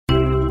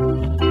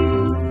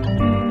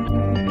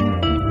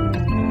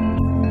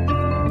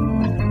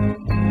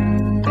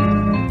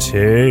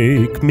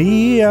Take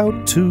me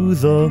out to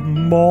the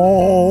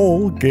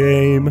mall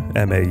game,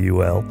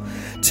 M-A-U-L.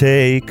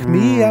 Take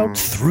me out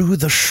through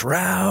the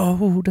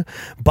shroud.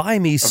 Buy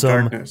me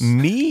some darkness.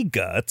 me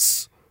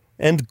guts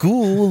and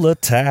ghoul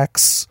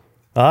attacks.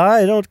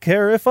 I don't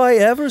care if I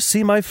ever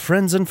see my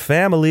friends and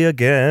family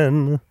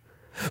again.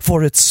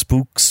 For it's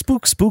spook,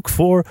 spook, spook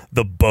for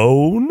the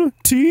bone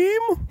team,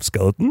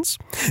 skeletons.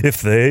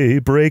 If they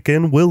break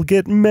in, we'll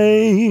get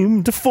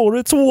maimed. For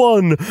it's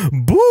one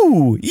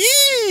boo,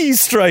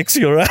 strikes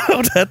you're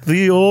out at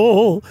the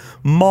old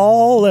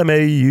mall,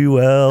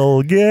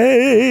 M-A-U-L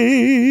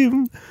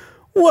game.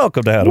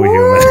 Welcome to How Do We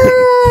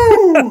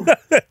Human.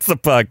 It's a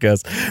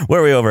podcast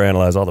where we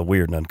overanalyze all the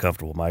weird and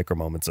uncomfortable micro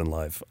moments in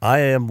life. I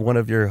am one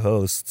of your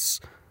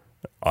hosts.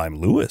 I'm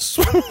Lewis.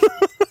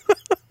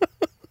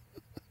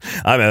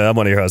 I'm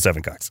one of your hosts,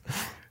 Evan Cox.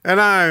 And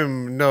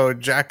I'm no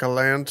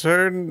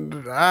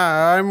jack-o'-lantern.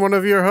 I'm one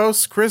of your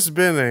hosts, Chris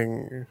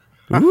Binning.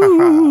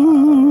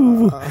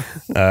 Ooh.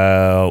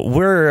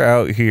 We're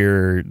out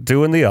here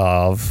doing the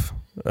OV.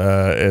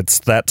 It's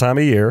that time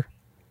of year.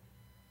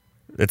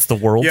 It's the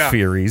World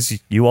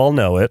Fearies. You all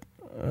know it.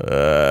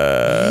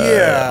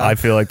 I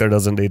feel like there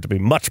doesn't need to be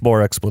much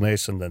more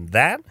explanation than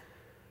that.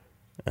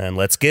 And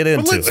let's get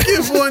into it. Let's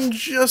give one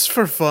just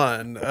for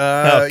fun.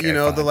 Okay,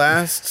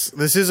 fine.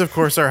 This is, of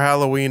course, our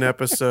Halloween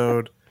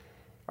episode.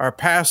 Our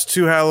past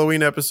two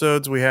Halloween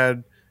episodes, we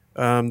had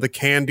the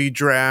candy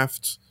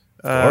draft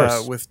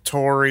with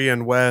Tori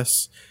and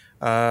Wes.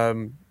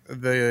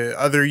 The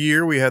other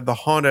year, we had the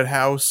haunted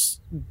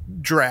house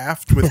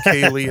draft with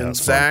Kaylee and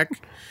Zach.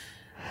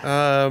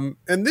 And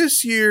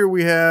this year,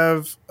 we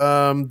have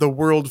the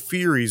World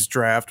Fearies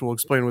draft. We'll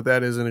explain what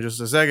that is in just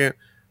a second.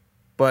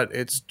 But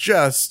it's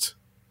just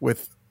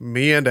with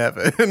me and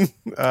Evan.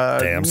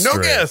 Damn no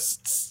straight.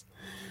 Guests.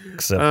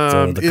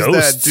 Except the Is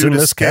ghosts that due in to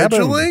this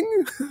cabin.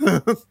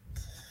 scheduling?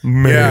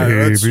 Maybe. Yeah,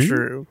 that's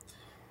true.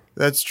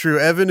 That's true.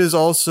 Evan is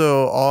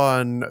also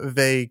on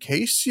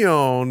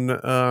vacation,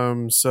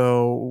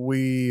 so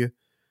we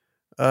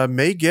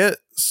may get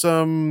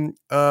some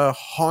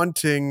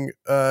haunting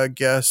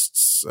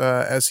guests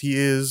as he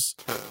is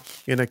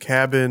in a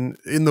cabin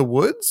in the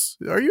woods.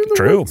 Are you in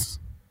the woods?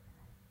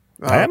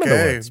 I am in the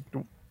woods.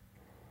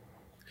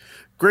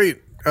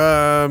 Great.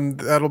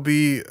 That'll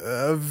be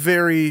a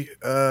very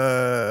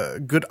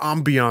good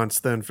ambiance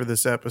then for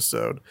this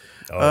episode.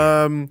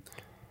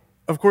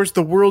 Of course,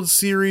 the World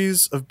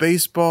Series of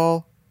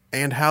Baseball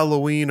and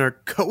Halloween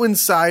are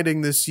coinciding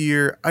this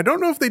year. I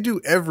don't know if they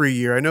do every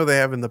year. I know they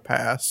have in the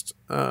past.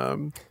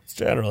 It's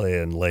generally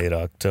in late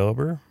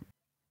October.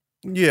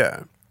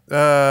 Yeah.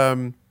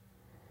 But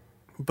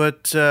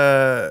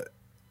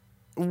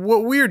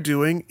what we're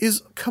doing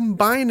is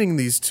combining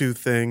these two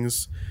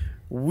things.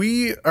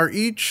 We are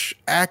each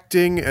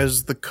acting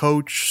as the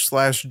coach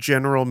 /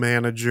 general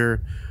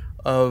manager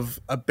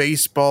of a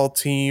baseball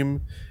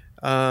team.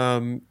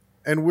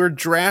 And we're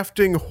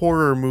drafting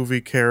horror movie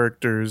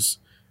characters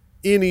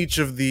in each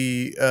of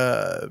the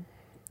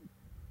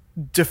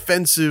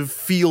defensive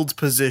field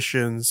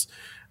positions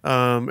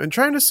and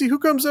trying to see who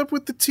comes up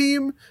with the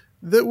team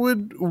that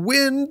would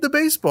win the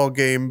baseball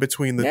game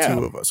between the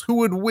two of us. Who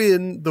would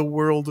win the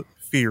World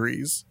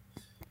Fearies?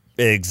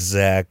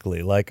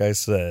 Exactly. Like I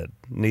said,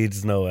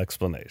 needs no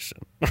explanation.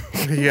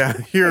 Yeah,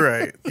 you're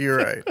right. You're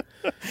right.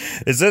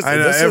 I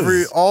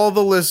know all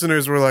the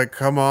listeners were like,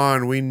 "Come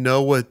on, we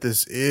know what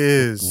this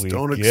is.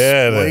 Don't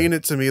explain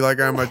it to me like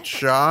I'm a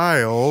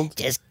child.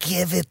 Just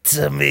give it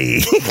to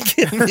me.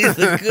 Give me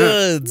the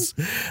goods."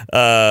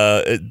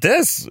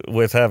 This,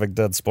 with having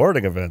done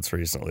sporting events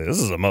recently, this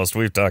is the most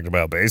we've talked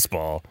about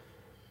baseball,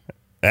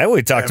 and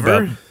we talked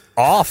about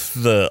off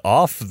the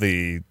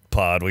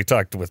pod. We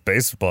talked with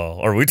baseball,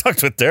 or we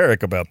talked with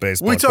Derek about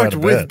baseball. We talked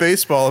with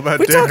baseball about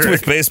Derek. We talked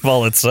with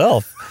baseball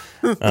itself.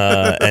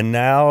 And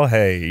now,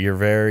 hey, your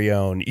very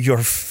own, your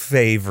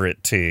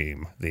favorite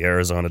team, the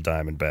Arizona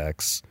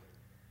Diamondbacks,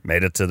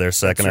 made it to their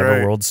second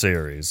ever World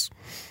Series.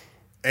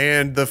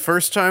 And the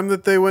first time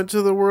that they went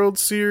to the World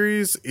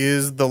Series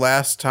is the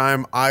last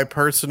time I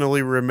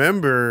personally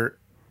remember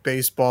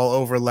baseball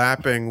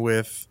overlapping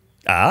with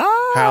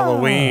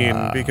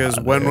Halloween, because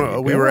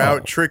when we were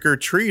out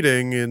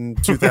trick-or-treating in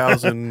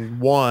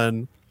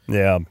 2001,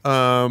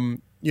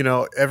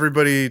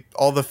 everybody,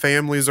 all the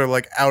families are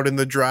like out in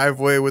the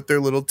driveway with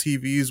their little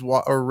TVs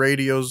or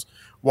radios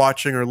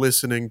watching or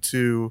listening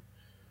to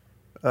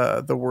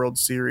the World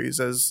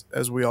Series as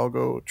we all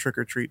go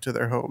trick-or-treat to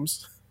their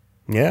homes.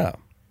 Yeah.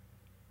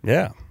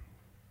 And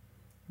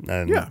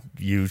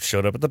you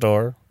showed up at the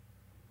door.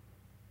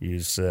 You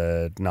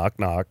said, knock,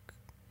 knock.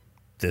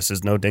 This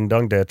is no Ding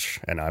Dong Ditch,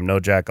 and I'm no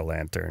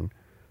jack-o'-lantern.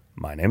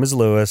 My name is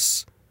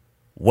Lewis.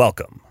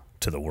 Welcome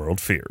to the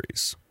World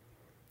Fearies.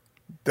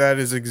 That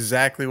is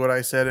exactly what I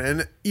said.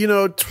 And,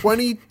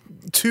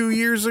 22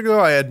 years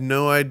ago, I had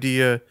no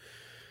idea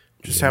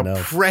just how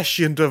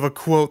prescient of a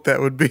quote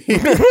that would be.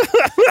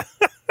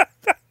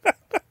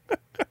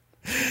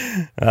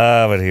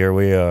 But here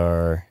we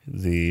are,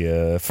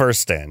 the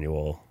first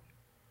annual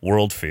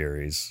World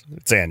Fearies.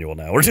 It's annual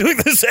now. We're doing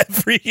this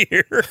every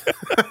year.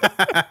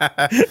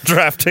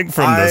 Drafting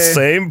from the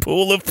same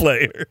pool of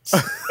players.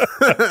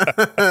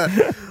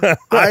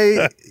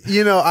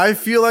 I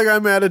feel like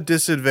I'm at a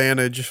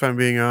disadvantage, if I'm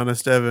being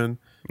honest, Evan.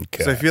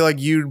 Because I feel like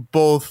you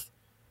both,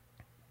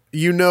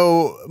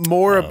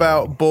 more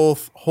about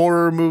both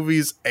horror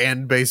movies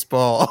and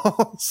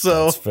baseball.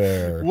 So that's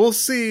fair. We'll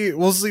see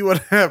what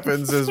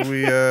happens as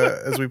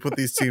we put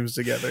these teams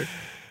together.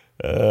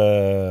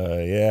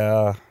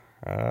 Yeah.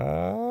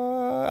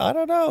 I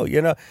don't know.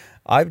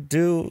 I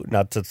do,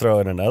 not to throw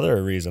in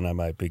another reason I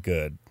might be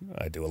good,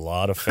 I do a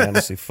lot of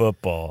fantasy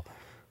football.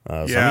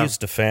 So I'm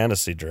used to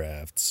fantasy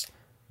drafts.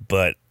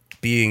 But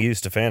being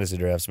used to fantasy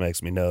drafts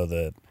makes me know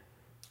that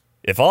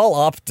if all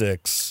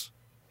optics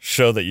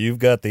show that you've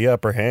got the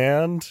upper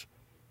hand,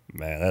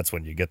 man, that's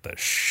when you get the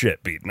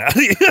shit beaten out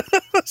of you.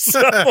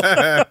 So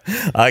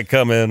I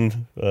come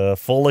in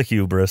full of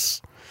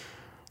hubris,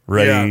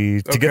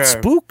 ready to get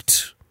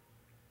spooked.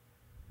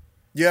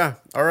 Yeah.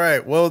 All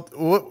right. Well,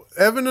 what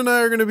Evan and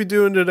I are going to be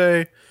doing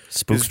today is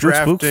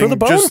spook for the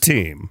bone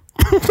team.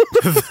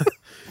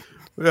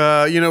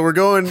 We're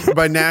going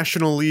by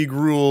National League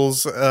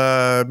rules,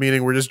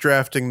 meaning we're just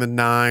drafting the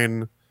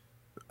nine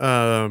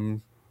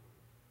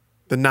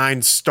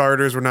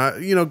starters. We're not,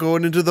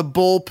 going into the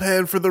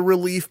bullpen for the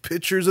relief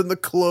pitchers and the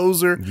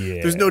closer.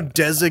 Yeah. There's no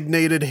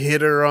designated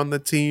hitter on the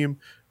team.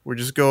 We're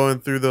just going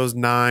through those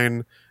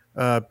 9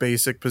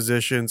 basic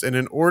positions. And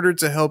in order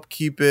to help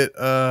keep it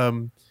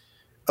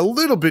a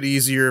little bit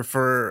easier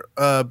for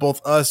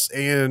both us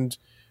and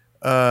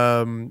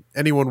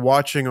anyone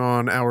watching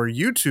on our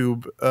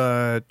YouTube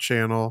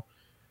channel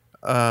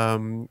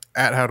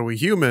at How Do We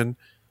Human,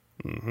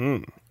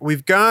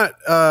 we've got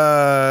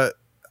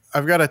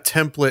I've got a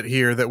template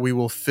here that we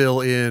will fill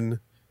in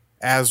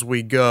as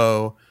we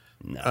go.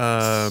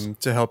 Nice.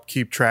 To help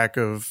keep track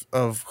of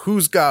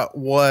who's got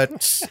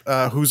what,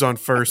 who's on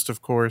first,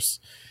 of course,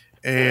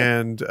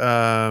 and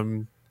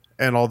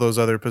all those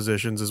other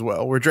positions as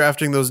well. We're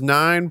drafting those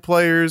 9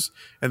 players,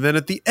 and then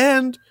at the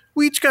end,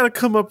 we each got to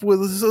come up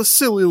with a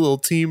silly little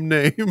team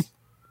name.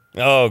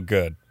 Oh,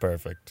 good.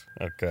 Perfect.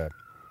 Okay.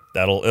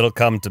 It'll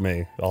come to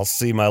me. I'll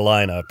see my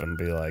lineup and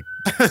be like,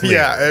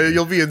 yeah,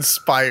 you'll be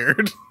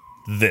inspired.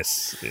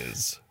 This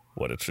is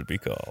what it should be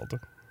called.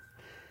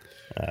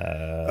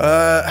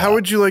 How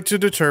would you like to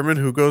determine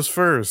who goes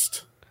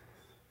first?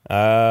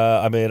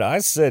 I mean, I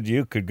said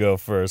you could go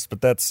first,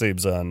 but that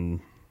seems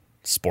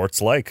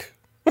unsports-like.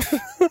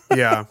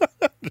 Yeah,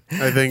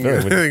 I think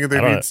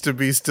there needs to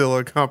be still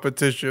a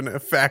competition, a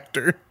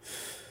factor.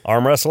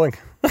 Arm wrestling?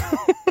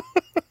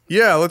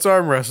 Yeah, let's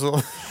arm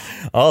wrestle.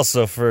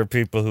 Also, for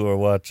people who are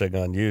watching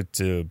on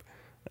YouTube,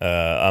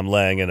 I'm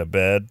laying in a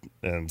bed,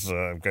 and so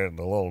I'm getting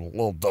a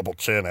little double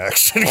chin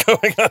action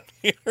going on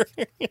here.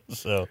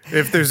 So,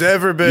 if there's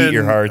ever been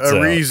a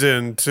reason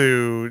reason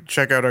to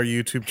check out our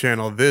YouTube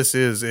channel, this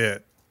is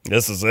it.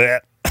 This is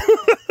it.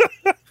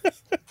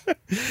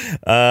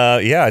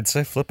 Yeah, I'd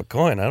say flip a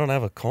coin. I don't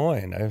have a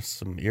coin. I have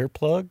some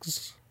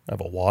earplugs. I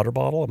have a water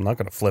bottle. I'm not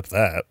going to flip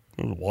that.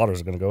 The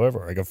water's going to go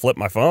everywhere. I can flip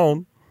my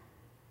phone.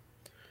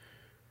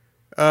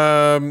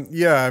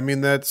 Yeah, I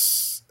mean,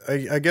 that's,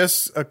 I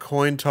guess a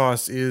coin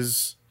toss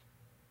is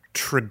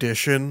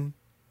tradition.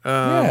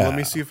 Let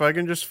me see if I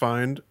can just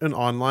find an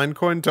online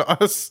coin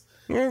toss.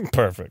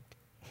 Perfect.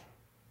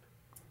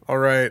 All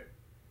right,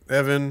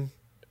 Evan,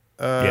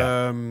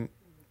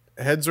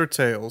 heads or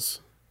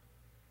tails?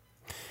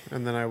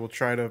 And then I will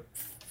try to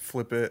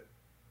flip it,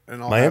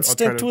 and I'll try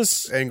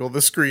to angle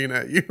the screen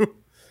at you.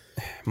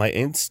 My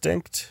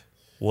instinct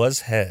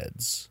was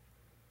heads,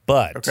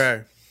 but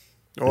okay.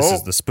 This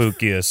is the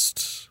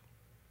spookiest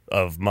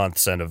of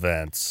months and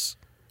events.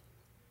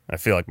 I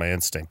feel like my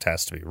instinct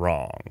has to be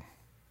wrong.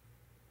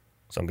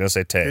 So I'm going to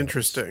say tails.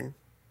 Interesting.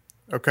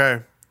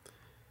 Okay.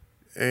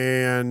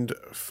 And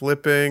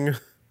flipping.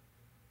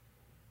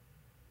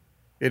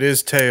 It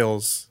is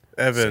tails,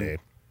 Evan,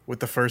 with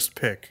the first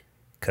pick.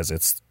 Because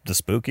it's the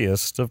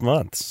spookiest of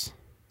months.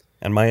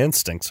 And my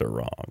instincts are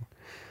wrong.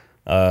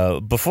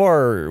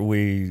 Before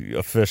we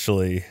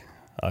officially,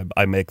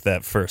 I make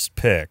that first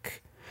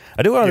pick,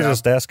 I do want to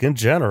just ask in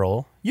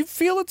general, you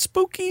feeling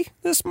spooky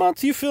this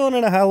month? You feeling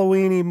in a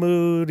Halloween-y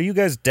mood? Are you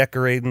guys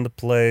decorating the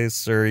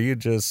place? Or are you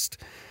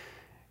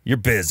you're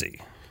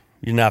busy?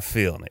 You're not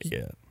feeling it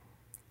yet?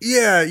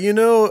 Yeah,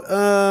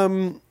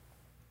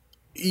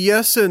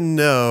 yes and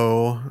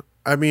no.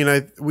 I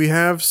mean, we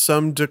have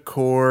some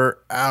decor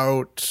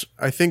out.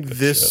 I think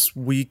this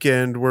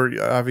weekend,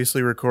 we're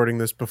obviously recording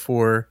this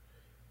before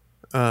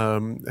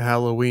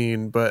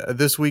Halloween, but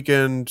this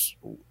weekend,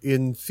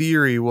 in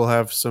theory, we'll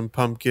have some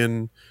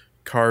pumpkin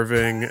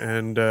carving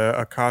and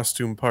a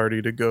costume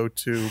party to go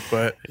to.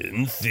 But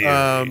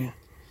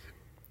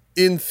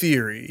in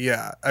theory,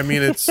 yeah. I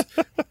mean, it's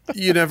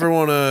you never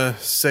want to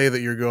say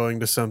that you're going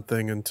to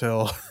something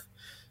until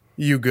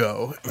you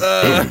go.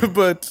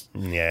 But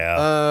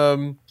yeah.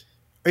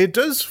 It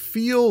does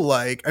feel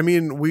like, I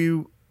mean,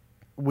 we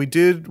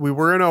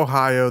were in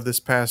Ohio this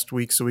past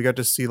week, so we got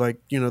to see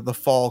the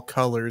fall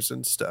colors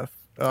and stuff.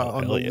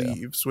 on the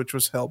leaves, which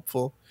was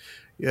helpful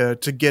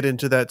to get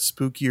into that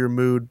spookier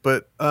mood.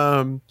 But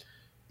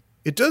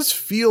it does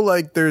feel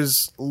like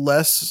there's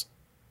less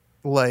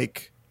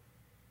like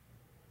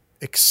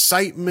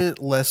excitement,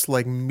 less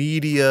like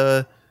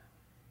media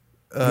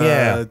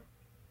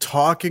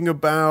talking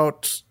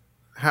about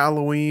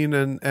Halloween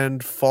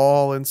and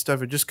fall and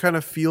stuff. It just kind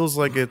of feels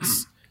like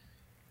it's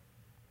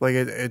like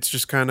it's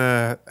just kind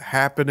of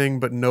happening,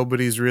 but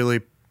nobody's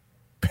really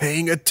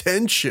paying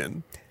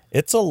attention.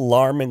 It's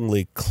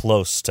alarmingly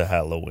close to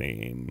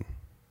Halloween.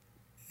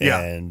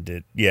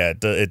 And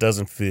it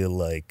doesn't feel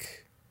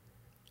like,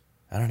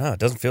 I don't know, it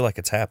doesn't feel like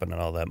it's happening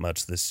all that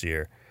much this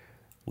year.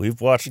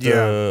 We've watched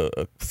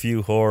a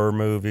few horror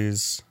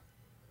movies,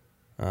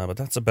 but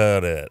that's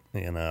about it,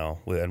 and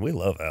we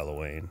love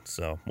Halloween,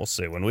 so we'll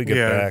see. When we get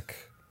back,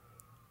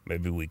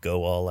 maybe we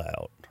go all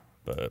out.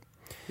 But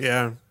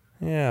yeah,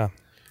 I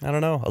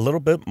don't know, a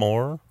little bit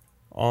more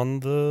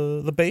on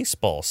the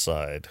baseball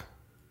side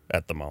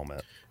at the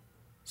moment.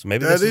 So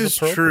maybe that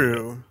this is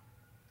true.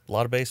 A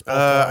lot of baseball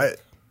talk.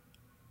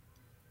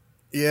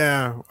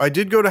 I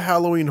did go to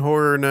Halloween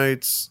Horror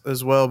Nights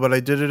as well, but I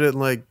did it at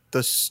like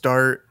the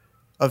start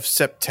of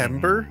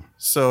September,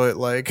 so it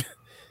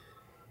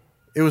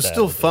was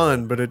still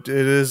fun, but it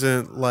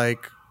isn't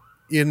like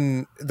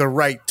in the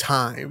right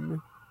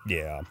time.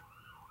 Yeah.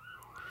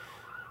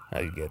 How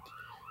you get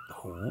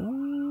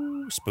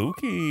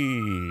spooky.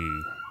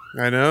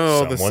 I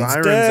know. Someone's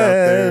the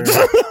dead. sirens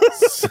out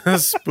there.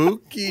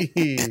 Spooky.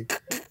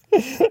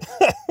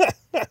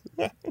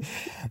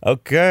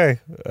 Okay.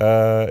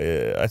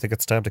 I think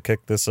it's time to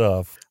kick this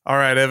off. All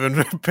right,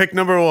 Evan, pick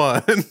number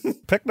one.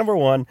 Pick number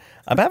one.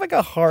 I'm having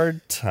a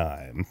hard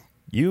time.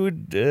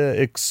 You'd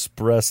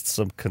expressed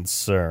some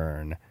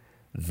concern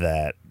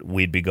that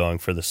we'd be going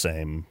for the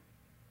same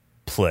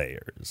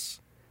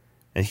players.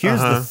 And here's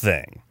the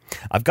thing.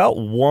 I've got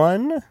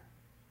one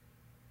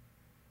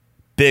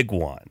big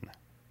one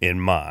in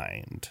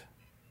mind.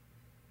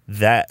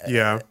 But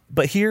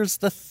here's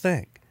the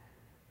thing.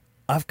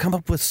 I've come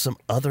up with some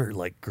other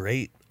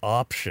great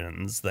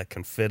options that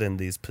can fit in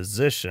these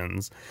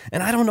positions,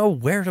 and I don't know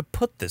where to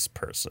put this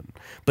person,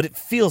 but it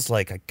feels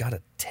like I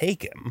gotta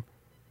take him.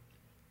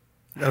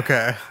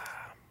 Okay,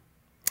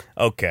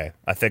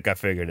 I think I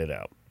figured it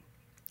out.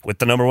 With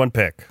the number one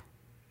pick.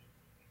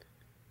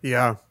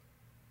 Yeah.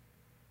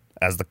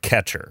 As the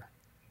catcher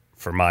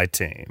for my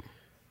team.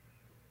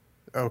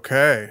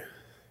 Okay.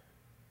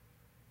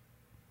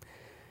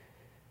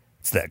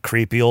 It's that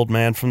creepy old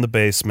man from the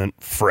basement,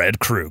 Fred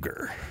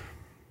Krueger.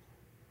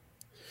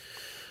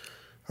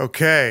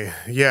 Okay,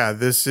 yeah,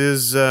 this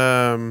is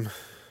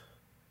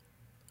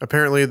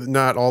apparently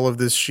not all of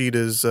this sheet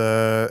is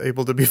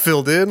able to be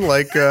filled in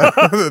like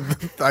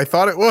I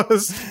thought it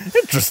was.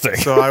 Interesting.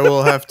 So I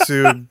will have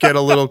to get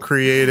a little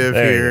creative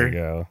there here. You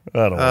go.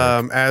 That'll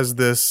work. As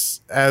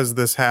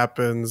this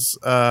happens.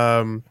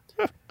 But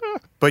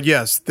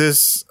yes,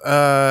 this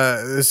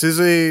is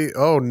a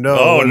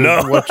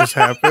what just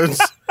happened?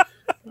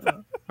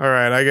 All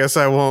right, I guess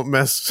I won't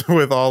mess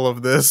with all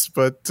of this,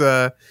 but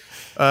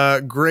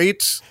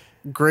great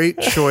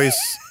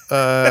choice,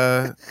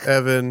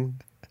 Evan.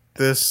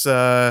 This,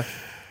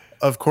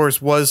 of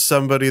course, was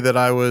somebody that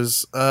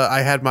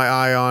I had my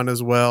eye on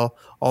as well,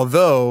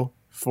 although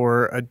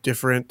for a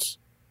different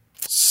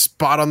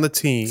spot on the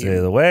team. See,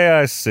 the way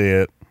I see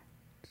it,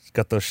 he's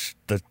got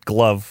the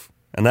glove,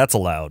 and that's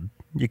allowed.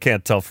 You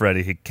can't tell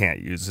Freddie he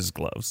can't use his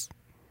gloves.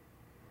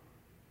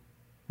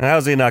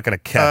 How's he not going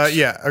to catch?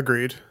 Yeah,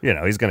 agreed.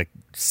 He's going to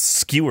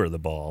skewer the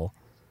ball.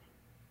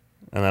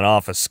 And then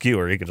off a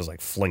skewer, he can just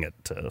fling it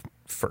to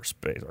first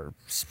base or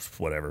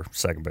whatever,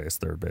 second base,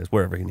 third base,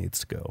 wherever he needs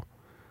to go.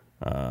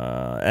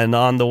 And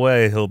on the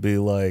way, he'll be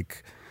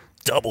like,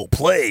 double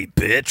play,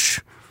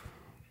 bitch.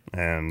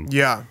 And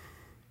yeah.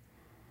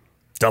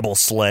 Double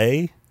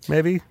slay,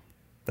 maybe?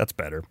 That's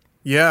better.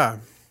 Yeah.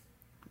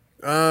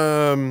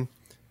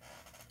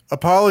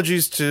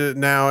 Apologies to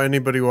now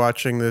anybody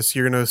watching this.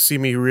 You're going to see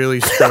me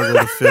really struggle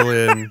to fill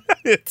in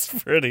it's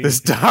pretty this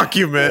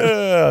document.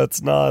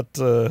 It's not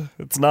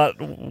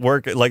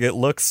working. It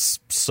looks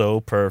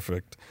so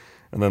perfect.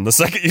 And then the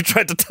second you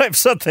tried to type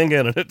something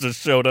in, and it just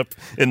showed up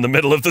in the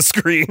middle of the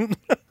screen.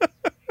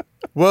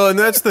 Well, and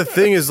that's the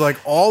thing is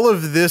all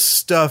of this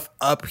stuff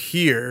up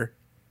here,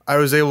 I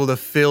was able to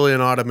fill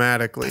in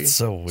automatically. That's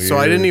so weird. So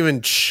I didn't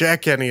even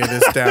check any of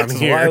this down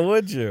here. Why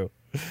would you?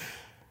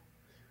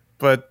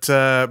 But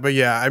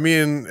yeah, I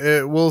mean,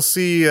 we'll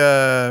see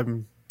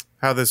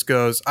how this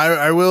goes.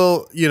 I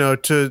will,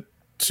 to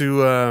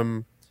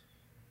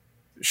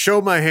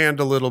show my hand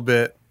a little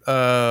bit.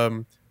 I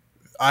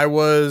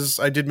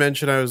did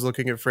mention I was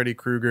looking at Freddy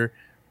Krueger.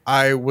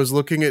 I was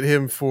looking at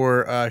him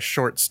for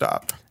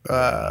shortstop,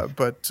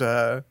 but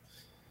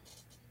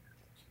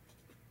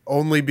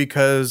only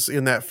because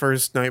in that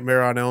first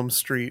Nightmare on Elm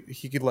Street,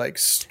 he could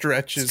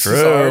stretches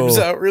his arms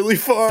out really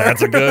far.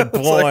 That's a good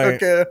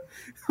point. Okay,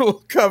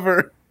 we'll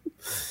cover.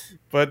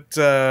 But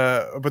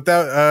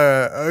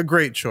that a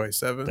great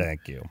choice, Evan.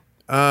 Thank you.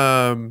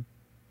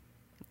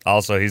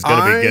 Also, he's going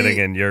to be getting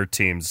in your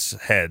team's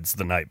heads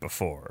the night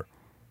before,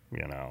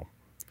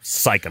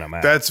 psyching them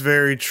out. That's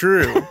very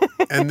true.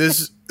 And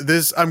this,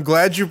 I'm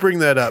glad you bring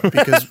that up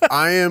because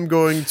I am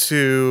going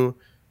to,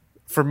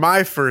 for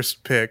my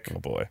first pick. Oh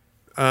boy.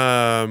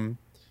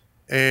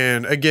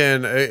 And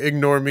again,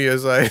 ignore me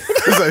as I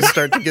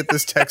start to get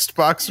this text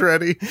box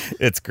ready.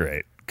 It's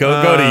great. Go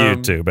to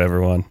YouTube,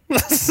 everyone.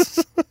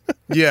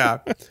 Yeah.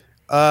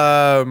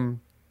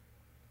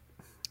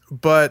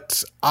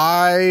 But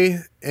I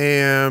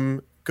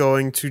am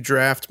going to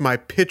draft my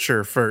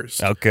pitcher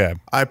first. Okay.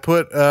 I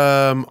put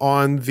on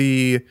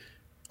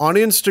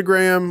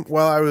Instagram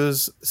while I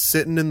was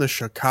sitting in the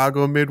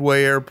Chicago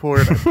Midway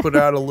Airport, I put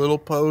out a little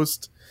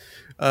post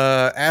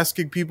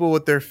asking people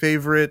what their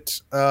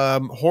favorite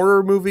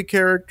horror movie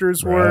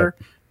characters were,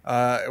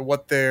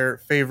 what their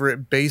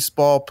favorite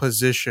baseball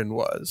position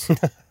was.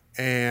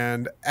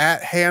 And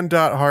at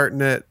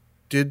hand.hartnett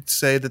did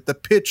say that the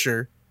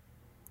pitcher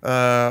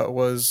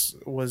was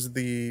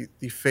the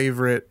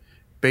favorite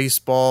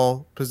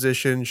baseball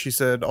position. She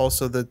said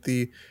also that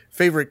the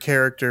favorite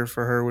character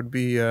for her would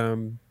be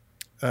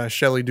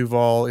Shelley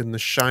Duvall in The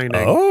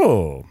Shining.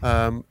 Oh.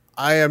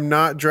 I am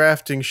not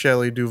drafting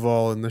Shelley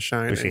Duvall in The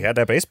Shining. She had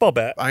that baseball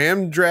bat. I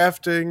am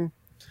drafting.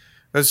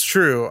 That's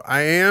true.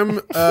 I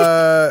am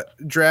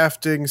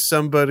drafting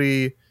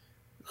somebody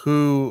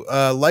who,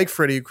 like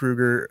Freddy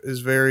Krueger,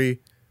 is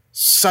very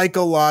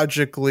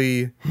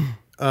psychologically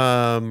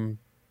involved,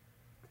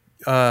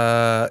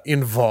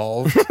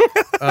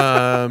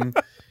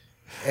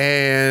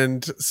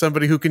 and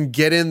somebody who can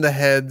get in the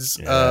heads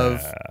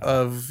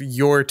of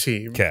your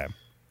team. Okay.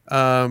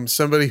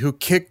 Somebody who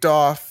kicked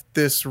off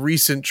this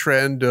recent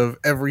trend of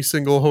every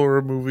single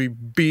horror movie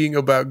being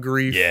about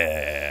grief.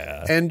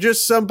 Yeah. And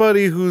just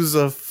somebody who's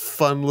a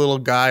fun little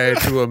guy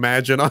to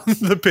imagine on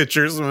the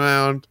pitcher's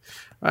mound.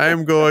 I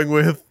am going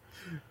with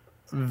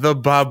the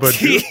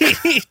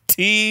Babadook.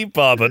 T.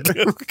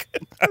 Babadook.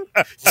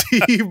 T.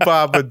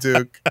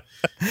 Babadook.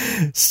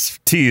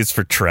 T is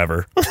for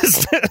Trevor.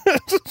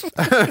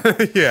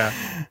 Yeah.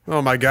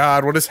 Oh my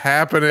God, what is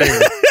happening?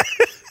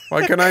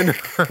 Why can I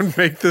not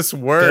make this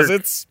work? Because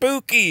it's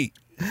spooky.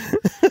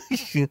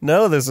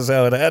 This is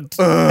how it had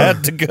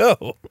to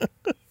go.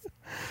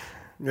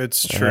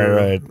 It's true. All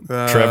right.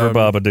 Trevor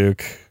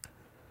Babadook.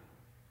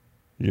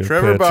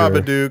 Trevor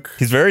Babadook.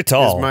 He's very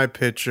tall. Is my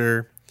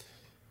pitcher.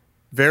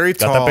 Very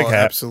Got tall. that big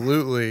hat.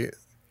 Absolutely.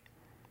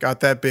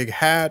 Got that big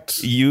hat.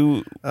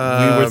 We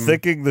were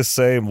thinking the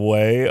same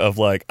way of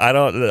like, I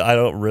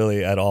don't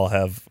really at all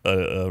have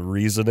a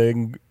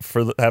reasoning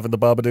for having the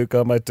Babadook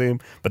on my team,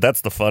 but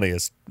that's the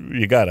funniest.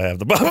 You got to have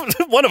the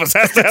Babadook. One of us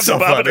has to have the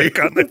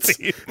Babadook on the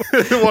team.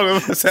 One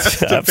of us has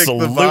to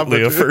absolutely pick the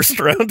Babadook. A first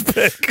round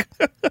pick.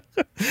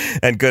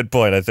 And good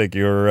point. I think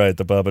you were right.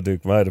 The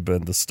Babadook might have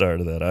been the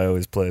start of that. I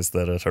always placed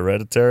that at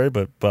Hereditary,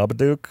 but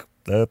Babadook,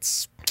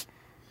 that's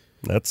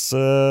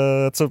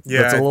a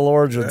little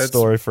origin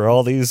story for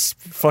all these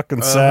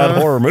fucking sad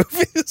horror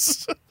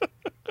movies.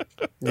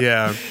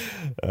 Yeah.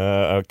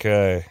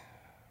 Okay.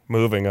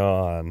 Moving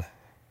on.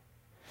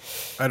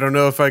 I don't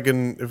know if I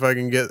can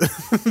get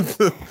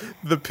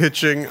the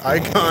pitching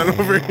icon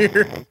over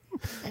here.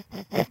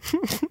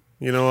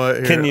 You know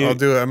what? Here, I'll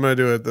do it. I'm gonna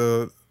do it.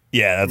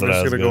 That's what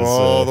I was gonna go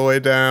all the way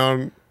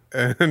down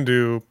and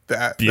do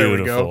that.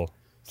 Beautiful. There we go.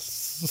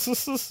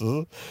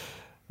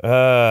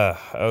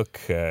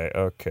 Okay.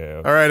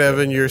 All right,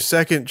 Evan, your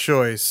second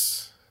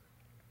choice.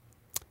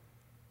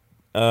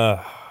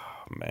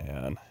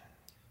 Man.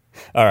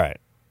 All right.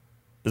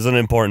 This is an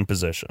important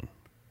position.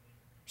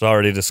 It's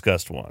already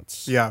discussed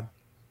once. Yeah.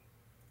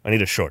 I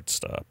need a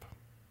shortstop.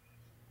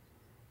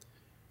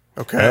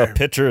 Okay.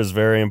 Pitcher is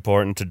very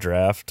important to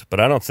draft, but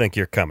I don't think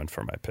you're coming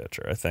for my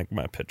pitcher. I think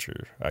my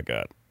pitcher I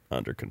got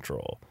under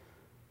control.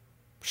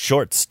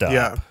 Shortstop.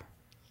 Yeah.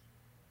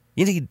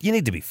 You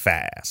need to be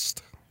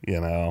fast. You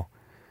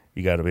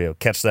got to be able to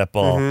catch that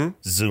ball,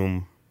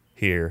 zoom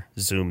here,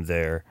 zoom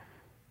there,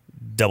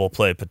 double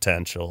play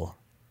potential.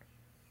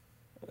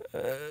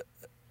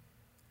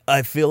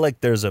 I feel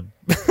like there's a...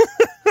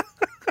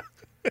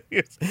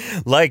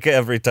 like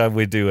every time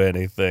we do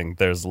anything,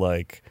 there's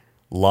like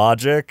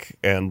logic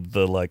and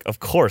the like, of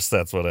course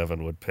that's what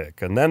Evan would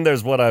pick. And then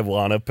there's what I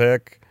want to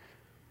pick,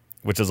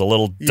 which is a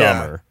little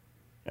dumber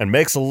and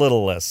makes a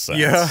little less sense.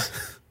 Yeah.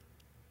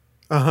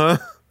 Uh-huh.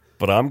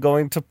 But I'm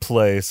going to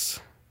place...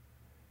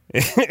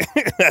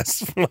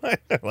 That's I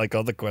like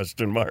all the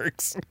question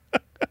marks.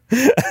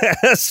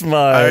 That's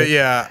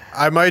my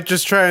I might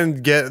just try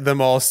and get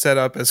them all set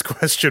up as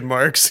question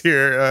marks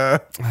here.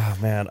 Oh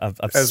man,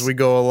 as we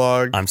go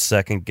along, I'm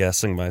second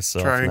guessing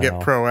myself. Try and get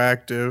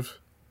proactive.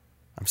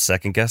 I'm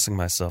second guessing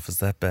myself. Is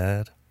that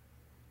bad?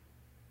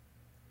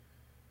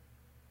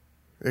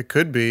 It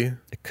could be.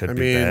 It could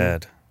be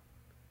bad.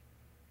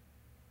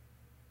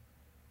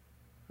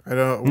 I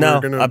don't.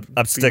 No,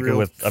 I'm sticking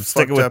with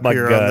my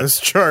here gut on this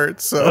chart.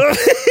 So,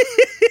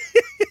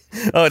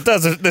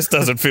 This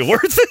doesn't feel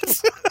worth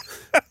it.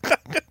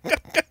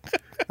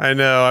 I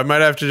know. I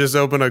might have to just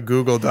open a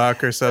Google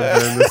Doc or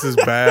something. This is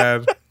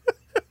bad.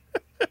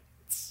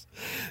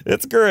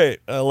 It's great.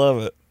 I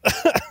love it.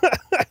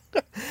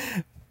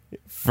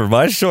 For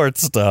my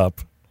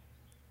shortstop,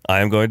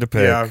 I am going to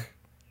pick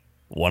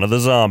one of the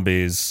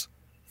zombies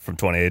from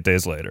 28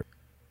 Days Later.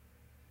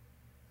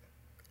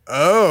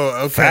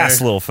 Oh, okay.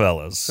 Fast little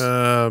fellas.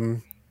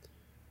 I'm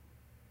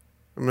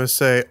going to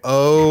say,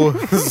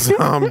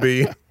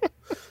 zombie.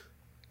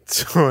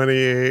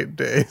 28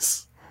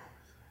 Days.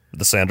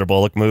 The Sandra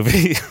Bullock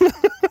movie.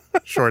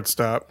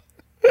 Shortstop.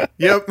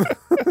 Yep.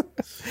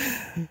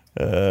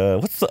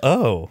 What's the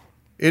O?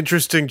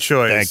 Interesting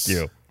choice. Thank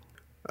you.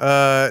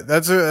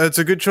 That's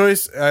a good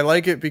choice. I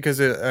like it because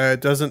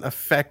it doesn't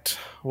affect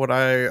what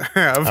I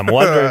have. I'm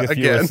wondering if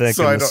you were thinking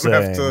so I the don't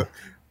have same. to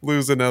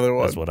lose another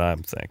one. That's what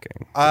I'm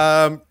thinking.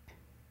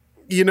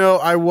 You know,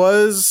 I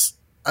was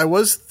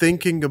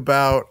thinking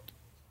about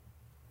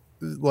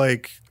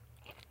like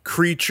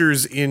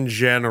creatures in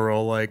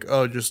general, like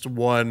just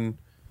one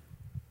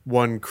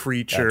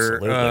creature.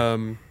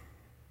 Absolutely.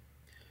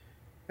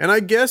 And I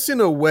guess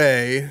in a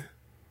way,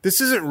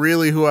 this isn't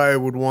really who I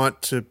would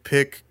want to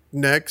pick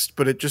next,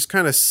 but it just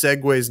kind of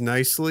segues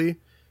nicely.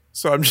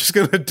 So I'm just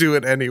going to do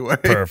it anyway.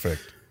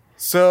 Perfect.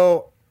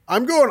 So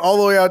I'm going all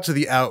the way out to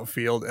the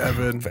outfield,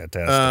 Evan.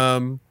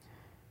 Fantastic.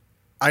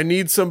 I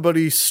need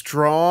somebody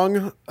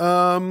strong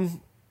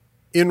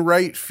in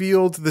right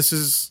field. This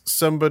is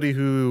somebody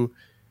who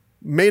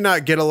may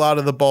not get a lot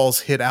of the balls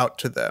hit out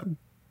to them.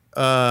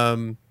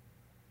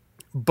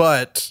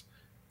 But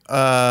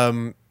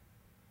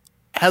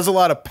has a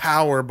lot of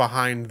power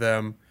behind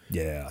them.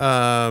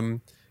 Yeah.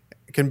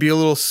 Can be a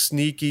little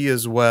sneaky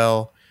as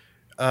well.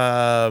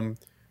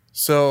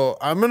 So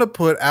I'm going to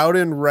put out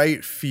in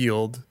right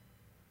field.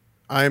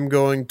 I'm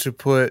going to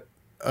put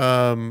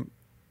another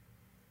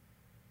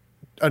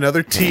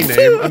T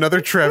name, another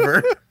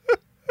Trevor.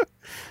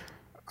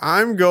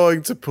 I'm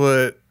going to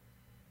put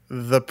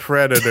the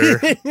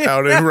Predator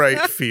out in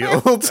right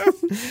field.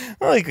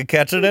 Well, he could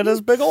catch it in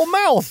his big old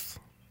mouth.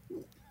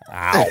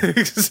 Ow.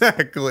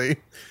 Exactly.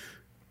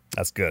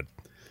 That's good.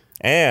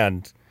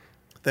 And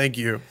thank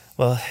you.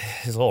 well,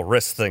 his little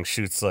wrist thing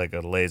shoots like a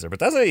laser,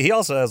 but he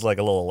also has like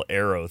a little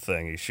arrow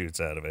thing he shoots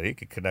out of it. He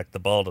could connect the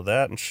ball to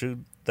that and shoot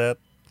that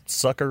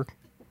sucker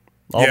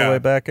all the way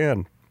back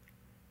in.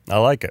 I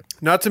like it.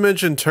 Not to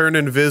mention turn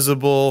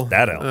invisible.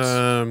 That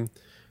helps.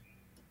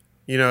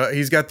 You know,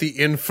 he's got the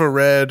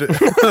infrared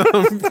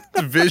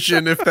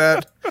vision. If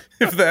that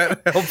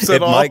helps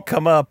at all, It might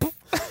come up.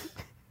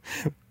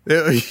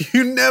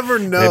 You never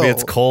know. Maybe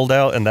it's cold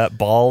out and that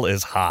ball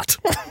is hot.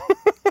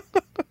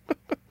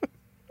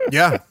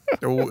 Yeah,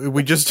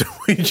 we just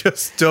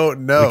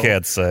don't know. We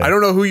can't say. I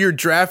don't know who you're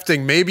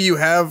drafting. Maybe you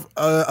have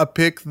a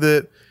pick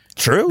that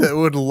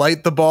would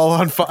light the ball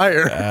on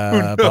fire.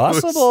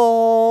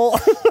 Possible.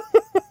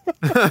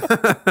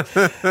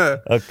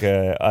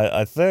 Okay,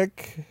 I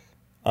think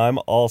I'm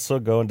also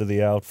going to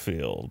the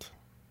outfield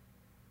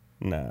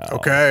now.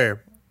 Okay,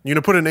 you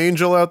gonna put an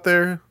angel out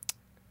there?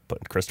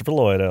 Putting Christopher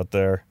Lloyd out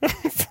there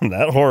from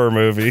that horror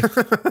movie,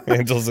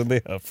 Angels in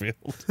the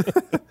Outfield.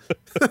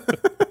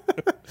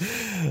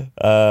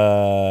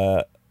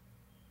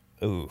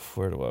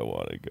 Where do I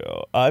want to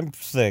go? I'm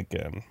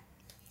thinking,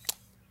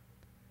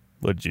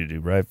 what'd you do,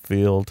 right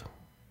field?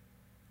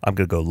 I'm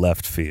going to go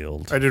left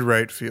field. I did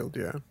right field,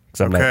 yeah.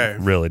 Because I'm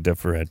not really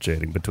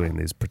differentiating between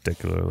these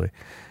particularly.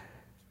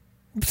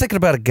 I'm thinking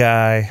about a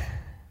guy,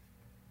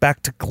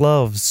 back to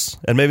gloves,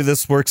 and maybe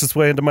this works its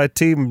way into my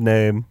team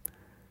name.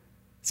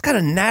 He's got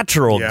a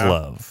natural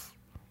glove.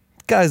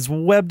 Guy's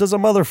webbed as a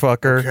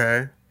motherfucker.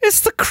 Okay. It's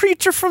the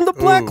creature from the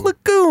Black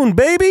Lagoon,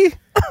 baby.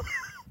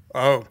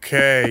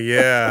 Okay,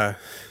 yeah.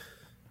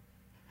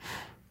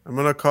 I'm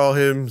going to call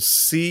him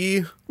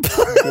C.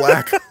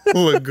 Black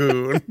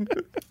Lagoon.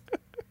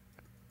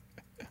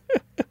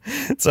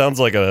 It sounds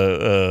like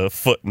a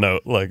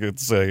footnote, like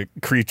it's a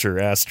creature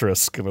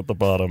asterisk, and at the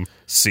bottom,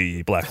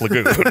 C. Black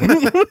Lagoon.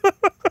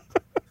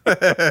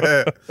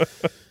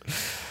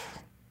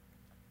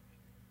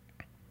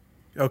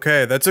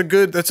 Okay, that's a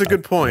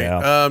good point.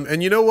 Yeah.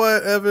 And you know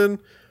what, Evan?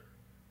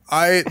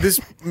 This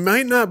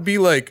might not be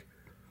like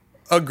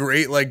a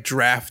great like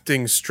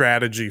drafting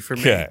strategy for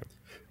me. Okay.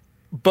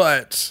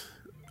 But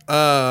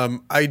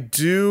I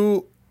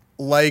do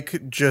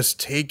like just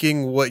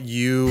taking what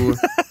you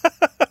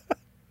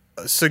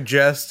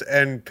suggest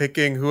and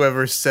picking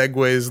whoever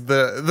segues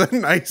the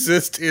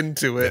nicest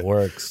into it. It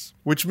works.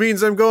 Which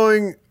means I'm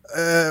going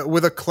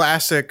with a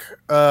classic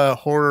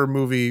horror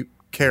movie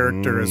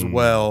character as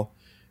well.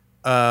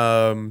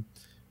 From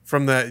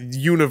that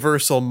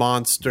Universal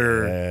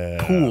monster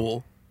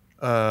pool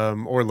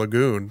or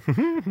lagoon.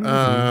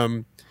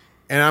 And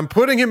I'm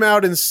putting him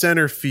out in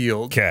center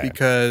field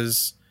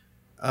because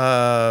we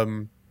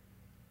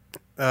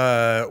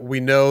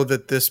know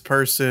that this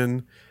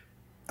person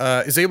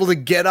is able to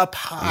get up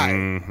high.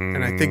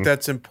 And I think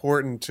that's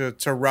important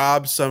to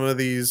rob some of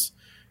these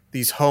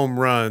home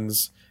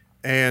runs.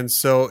 And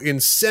so in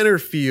center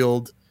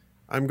field,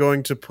 I'm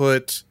going to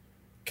put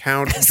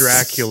Count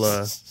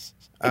Dracula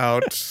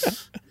out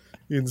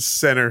in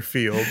center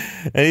field.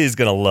 And he's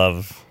going to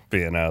love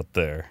being out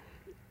there.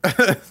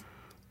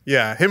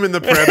 Yeah, him and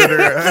the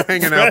Predator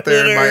hanging out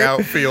there in my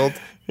outfield.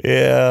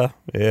 Yeah.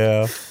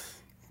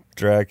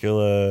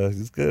 Dracula.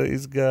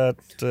 He's got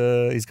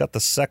the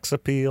sex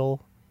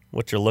appeal.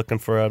 What you're looking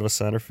for out of a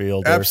center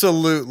fielder.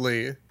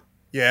 Absolutely.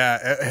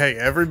 Yeah. Hey,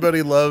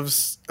 everybody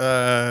loves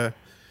to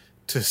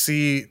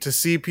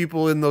see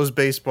people in those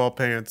baseball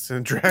pants,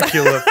 and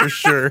Dracula for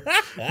sure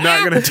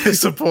not going to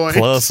disappoint.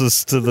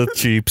 Closest to the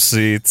cheap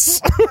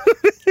seats.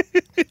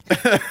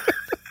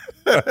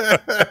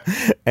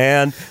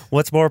 And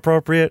what's more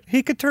appropriate?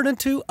 He could turn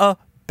into a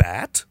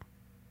bat.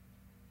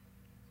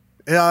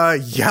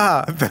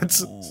 Yeah,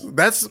 that's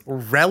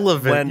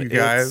relevant, When you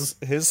guys.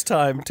 it's his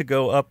time to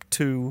go up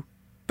to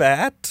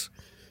bat,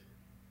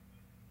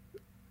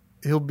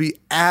 He'll be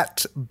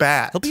at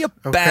bat. he'll be a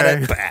bat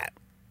at bat.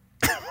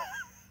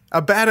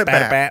 A bat at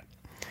bat. Bat.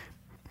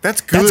 That's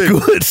good.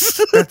 That's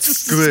good.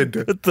 That's good.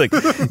 Good thing.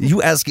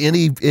 You ask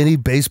any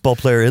baseball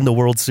player in the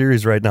World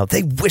Series right now,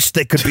 they wish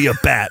they could be a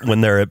bat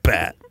when they're at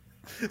bat.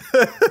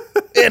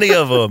 Any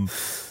of them.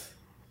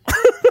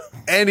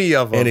 Any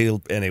of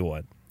them.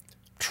 Anyone.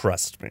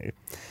 Trust me.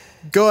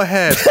 Go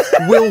ahead.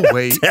 We'll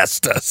wait.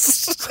 Test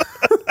us.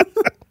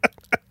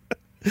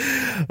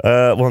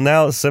 Well,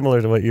 now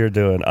similar to what you're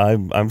doing,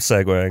 I'm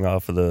segueing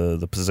off of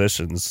the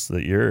positions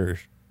that you're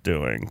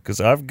doing,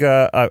 because I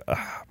got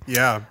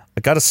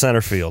a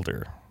center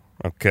fielder.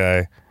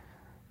 Okay,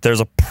 there's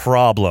a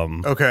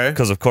problem. Okay,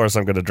 because of course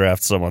I'm going to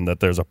draft someone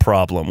that there's a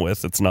problem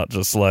with. It's not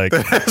just like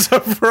there's a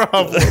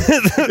problem.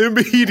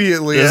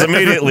 Immediately, there's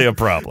immediately a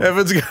problem.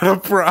 Evan's got a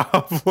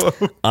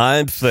problem.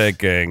 I'm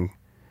thinking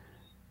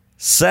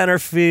center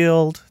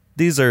field.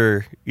 These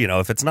are,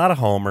 if it's not a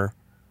homer,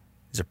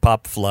 these are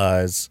pop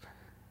flies.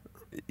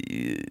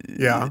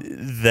 Yeah,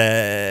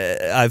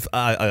 that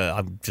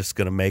I'm just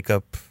gonna make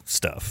up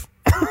stuff,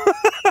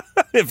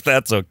 if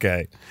that's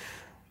okay,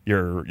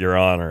 Your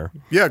Honor.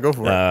 Yeah, go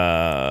for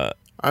it.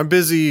 I'm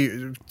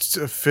busy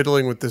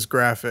fiddling with this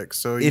graphic,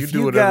 so you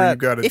do whatever you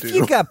got to do. If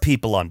you got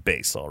people on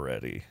base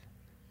already,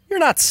 you're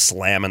not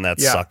slamming that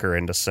sucker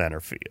into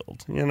center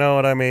field. You know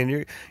what I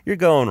mean? You're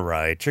going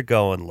right, you're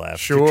going left.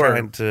 Sure.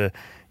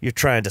 You're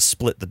trying to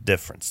split the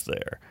difference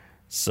there.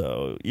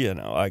 So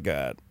I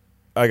got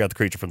the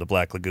creature from the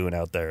Black Lagoon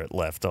out there at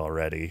left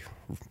already.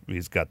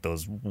 He's got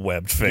those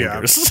webbed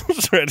fingers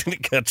ready to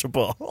catch a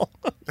ball.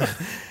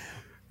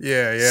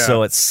 Yeah.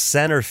 So at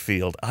center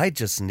field, I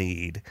just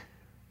need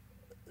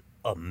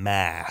a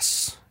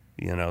mass,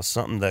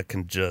 something that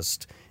can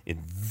just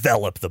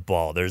envelop the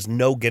ball. There's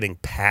no getting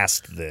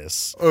past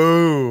this.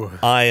 Oh,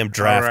 I am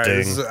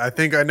drafting. Right. I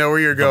think I know where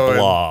you're going.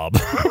 Blob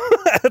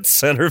at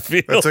center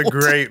field. That's a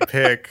great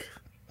pick.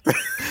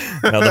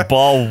 Now the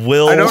ball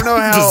will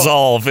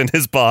dissolve in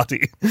his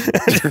body,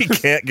 and he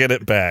can't get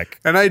it back.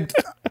 And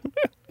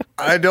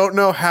I don't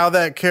know how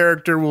that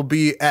character will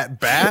be at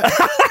bat.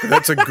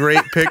 That's a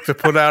great pick to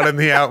put out in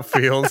the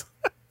outfield.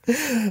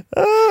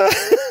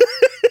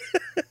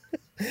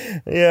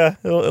 Yeah,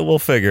 we'll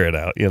figure it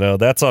out.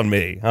 That's on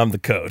me. I'm the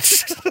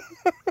coach.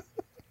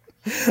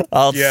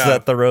 I'll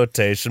set the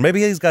rotation.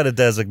 Maybe he's got a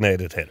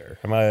designated hitter.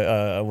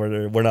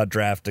 We're not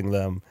drafting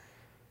them.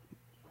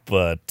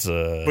 But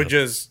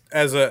just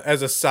as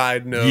a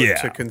side note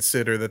to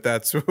consider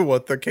that's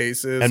what the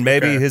case is. And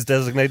maybe his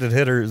designated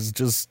hitter is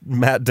just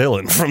Matt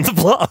Dillon from the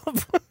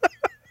Blob.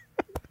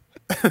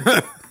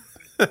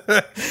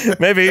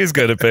 Maybe he's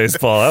good at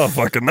baseball. I don't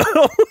fucking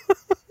know.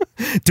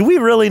 Do we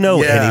really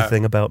know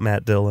anything about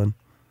Matt Dillon?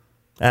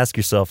 Ask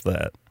yourself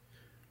that.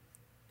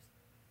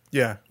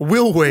 Yeah,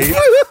 we'll wait.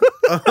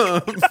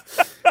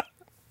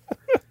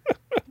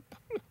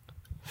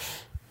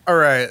 All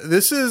right,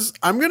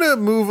 I'm going to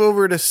move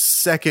over to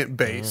second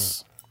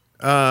base,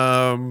 which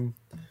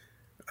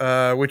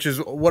is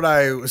what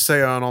I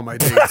say on all my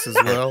dates as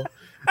well.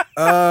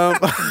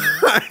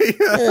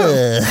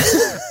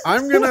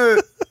 I'm going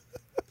to,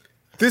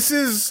 this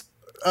is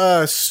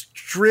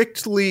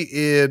strictly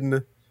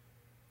in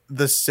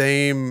the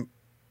same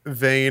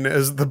vein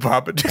as the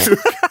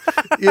Babadook,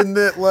 in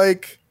that,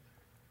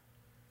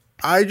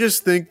 I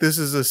just think this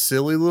is a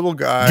silly little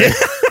guy.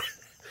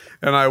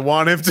 And I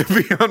want him to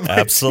be on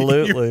my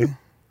team.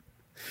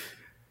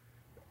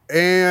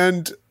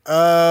 And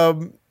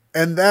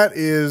that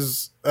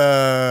is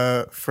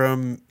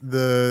from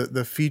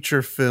the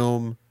feature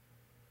film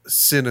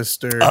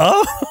Sinister.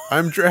 Oh,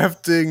 I'm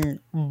drafting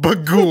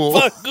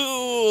Bagul.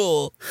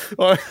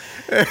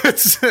 At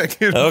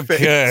second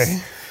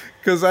base.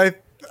 Because I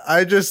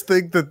just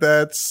think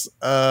that's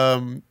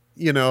I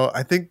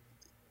think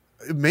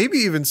maybe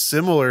even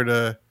similar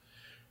to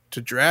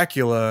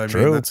Dracula. I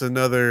mean, that's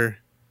another.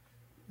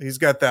 He's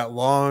got that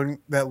long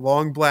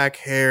black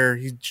hair.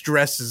 He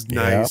dresses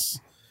nice.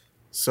 Yeah.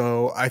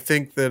 So I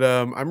think that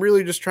I'm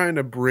really just trying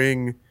to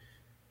bring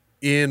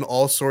in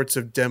all sorts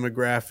of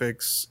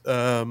demographics,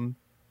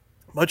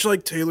 much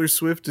like Taylor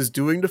Swift is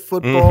doing to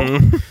football.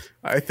 Mm-hmm.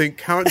 I think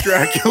Count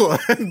Dracula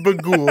and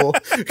Bagul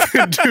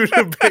can do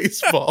to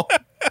baseball.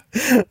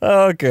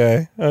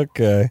 Okay.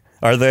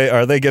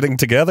 Are they getting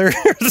together?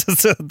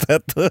 Is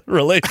that the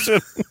relation?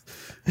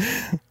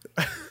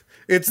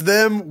 It's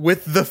them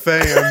with the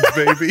fans,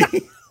 baby.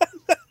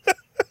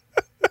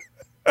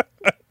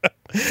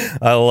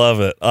 I love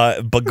it.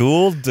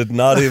 Bagul did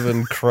not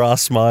even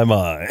cross my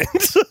mind.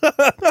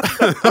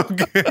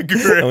 Okay,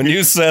 great. When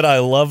you said, I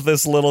love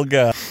this little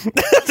guy,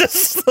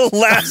 this is the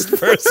last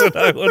person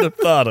I would have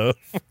thought of.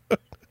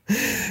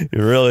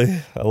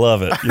 I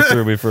love it. You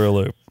threw me for a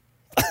loop.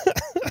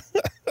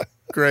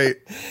 Great.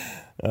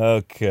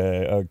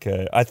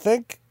 Okay. I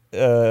think,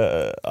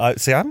 you're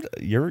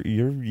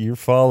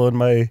following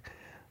my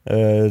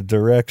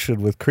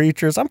direction with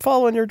creatures. I'm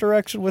following your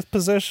direction with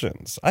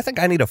positions. I think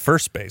I need a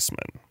first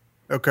baseman.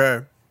 Okay.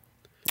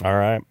 All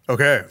right.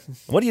 Okay.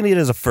 What do you need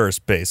as a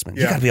first baseman?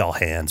 Yeah. You got to be all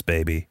hands,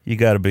 baby. You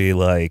got to be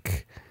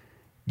like,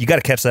 you got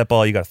to catch that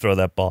ball. You got to throw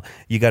that ball.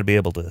 You got to be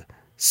able to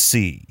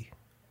see.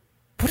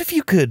 What if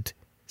you could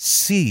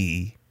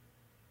see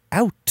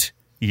out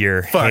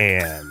your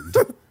hand?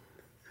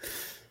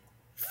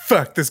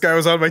 Fuck, this guy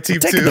was on my team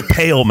Taking too. the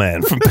Pale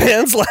Man from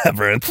Pan's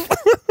Labyrinth.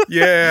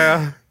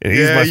 Yeah. And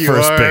he's my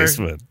first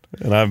baseman,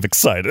 and I'm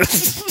excited.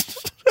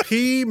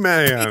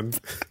 P-Man.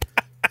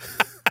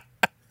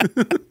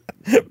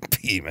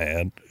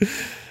 P-Man.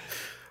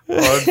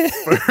 On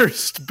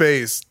first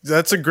base.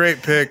 That's a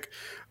great pick.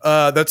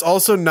 That's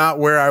also not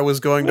where I was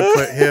going to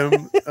put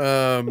him.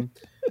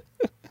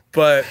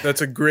 But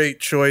that's a great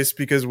choice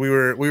because we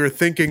were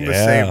thinking the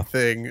same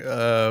thing.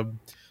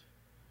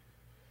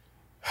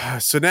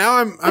 So now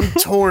I'm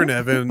torn,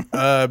 Evan,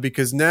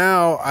 because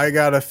now I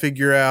gotta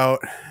figure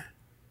out: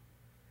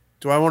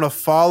 do I want to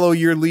follow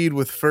your lead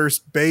with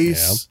first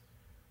base,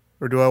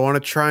 or do I want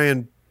to try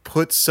and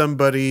put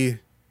somebody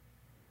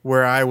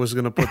where I was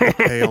going to put the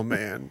Pale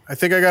Man? I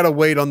think I gotta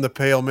wait on the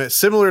Pale Man.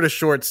 Similar to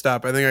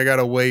shortstop, I think I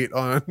gotta wait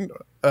on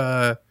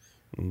the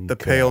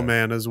Pale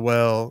Man as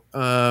well.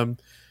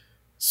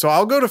 So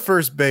I'll go to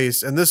first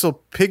base, and this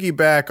will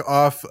piggyback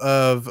off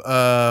of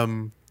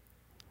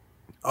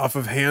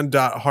Hand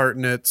Dot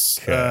Hartnett's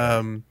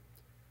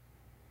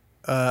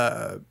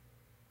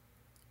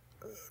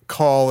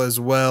call as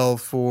well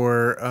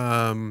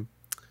for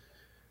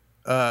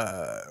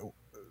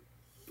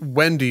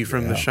Wendy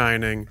from The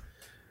Shining.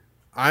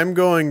 I'm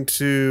going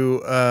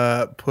to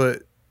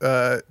put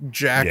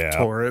Jack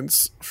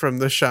Torrance from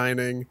The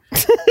Shining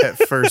at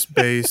first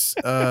base.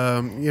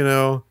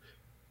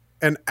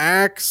 An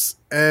axe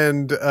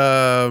and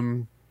a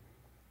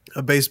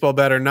baseball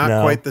bat are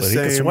not quite the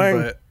same,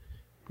 but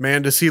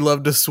man, does he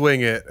love to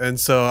swing it. And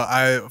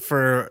so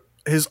for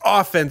his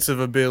offensive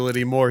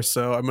ability more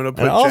so, I'm going to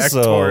put Jack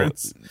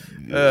Torrance.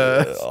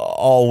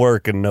 All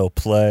work and no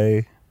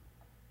play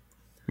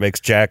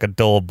makes Jack a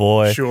dull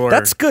boy. Sure.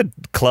 That's good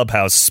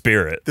clubhouse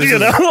spirit,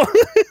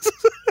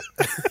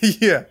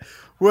 Yeah.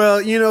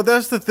 Well,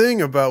 that's the thing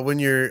about when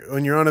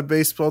you're on a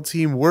baseball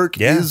team,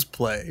 work is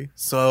play.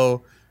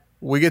 So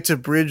we get to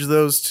bridge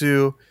those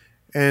two,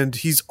 and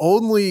he's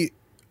only,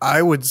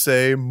 I would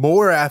say,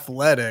 more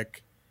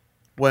athletic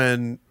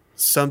when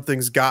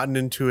something's gotten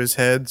into his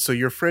head. So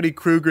your Freddy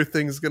Krueger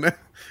thing's gonna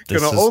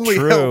only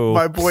help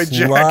my boy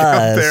Jack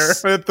out there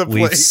at the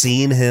plate. We've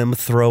seen him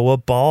throw a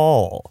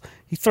ball.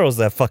 He throws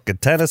that fucking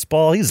tennis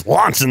ball. He's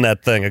launching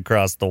that thing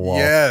across the wall.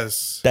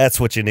 Yes. That's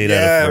what you need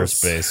out of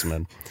first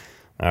baseman.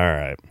 All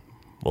right.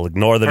 We'll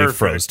ignore that he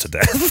froze to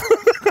death.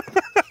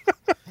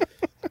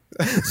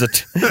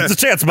 There's a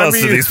chance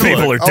most of these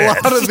people are dead.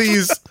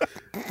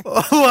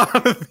 A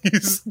lot of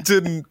these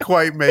didn't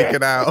quite make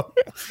it out.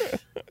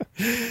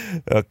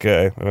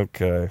 Okay.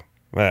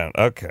 Man,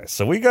 okay.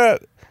 So we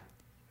got...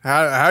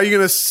 How are you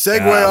going to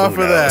segue off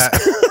of that?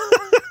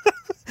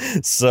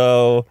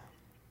 So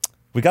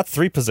we got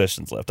 3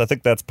 positions left. I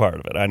think that's part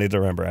of it. I need to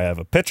remember I have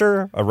a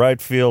pitcher, a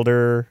right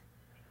fielder.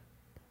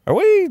 Are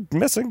we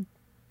missing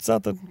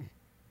something?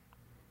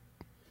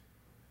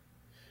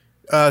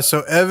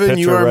 So Evan, pitcher,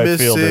 you are right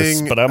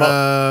missing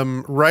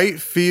right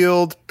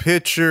field,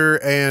 pitcher,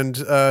 and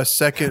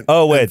second.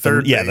 Oh wait,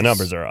 third base. The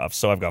numbers are off.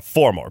 So I've got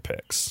 4 more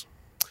picks.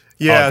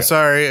 Yeah, okay.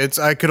 Sorry.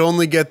 I could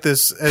only get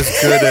this as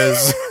good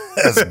as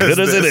as good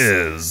as it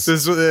is.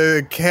 This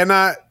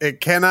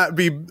cannot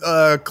be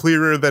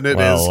clearer than it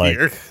is like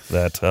here.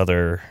 That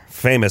other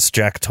famous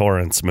Jack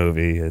Torrance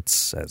movie.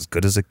 It's as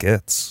good as it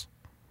gets.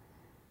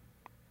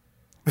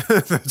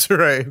 That's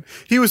right.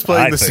 He was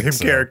playing the same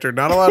character.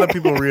 Not a lot of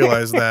people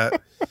realize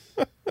that.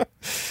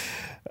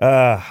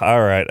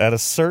 All right. At a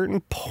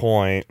certain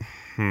point,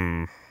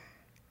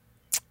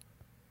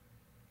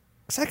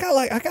 cause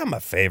I got my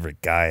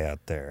favorite guy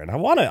out there, and I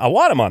want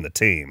him on the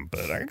team,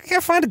 but I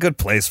can't find a good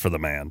place for the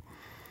man.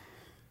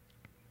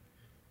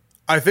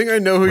 I think I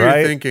know who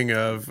you're thinking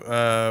of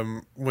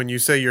when you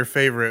say your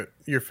favorite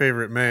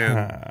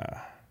man.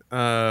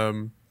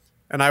 And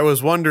I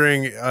was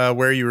wondering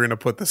where you were going to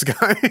put this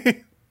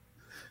guy.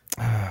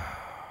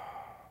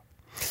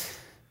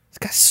 This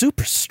guy's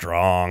super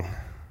strong.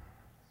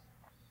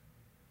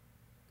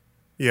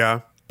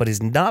 Yeah. But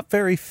he's not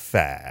very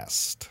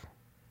fast.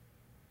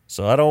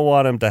 So I don't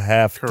want him to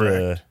have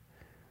to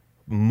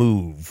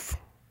move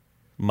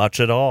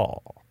much at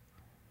all.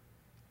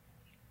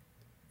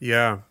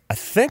 Yeah. I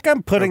think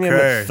I'm putting him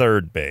at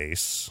third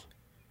base.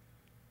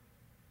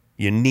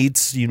 You need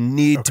to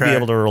be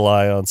able to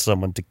rely on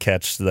someone to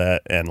catch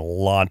that and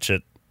launch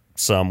it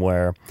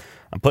somewhere.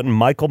 I'm putting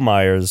Michael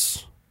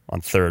Myers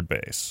on third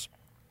base.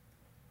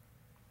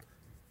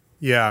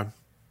 Yeah.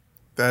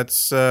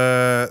 That's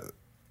I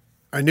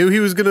knew he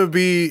was going to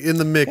be in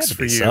the mix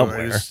for you.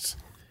 Somewhere. I just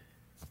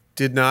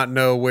did not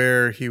know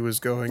where he was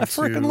going I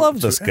freaking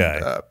love this guy.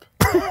 Up.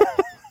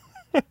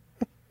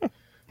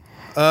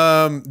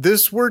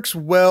 This works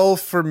well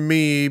for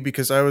me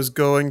because I was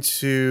going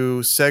to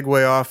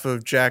segue off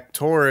of Jack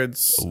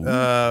Torrance,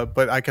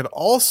 but I could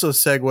also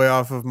segue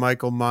off of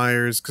Michael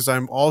Myers because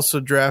I'm also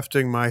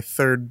drafting my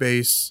third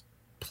base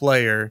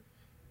player,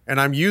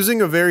 and I'm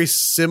using a very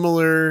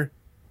similar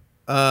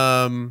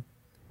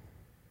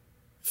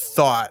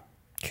thought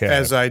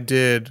as I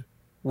did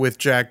with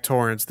Jack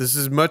Torrance. This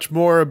is much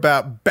more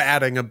about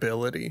batting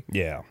ability.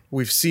 Yeah.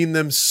 We've seen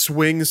them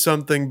swing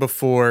something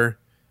before,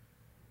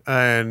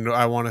 and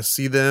I want to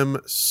see them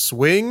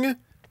swing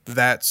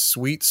that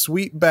sweet,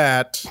 sweet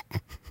bat.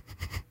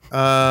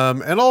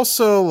 And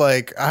also,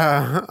 like,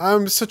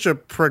 I'm such a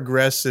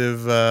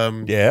progressive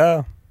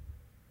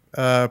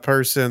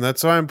person.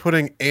 That's why I'm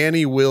putting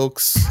Annie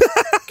Wilkes,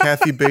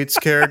 Kathy Bates'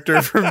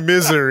 character from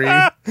Misery.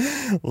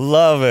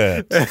 Love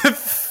it. At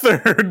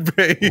third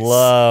base.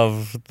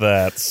 Love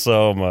that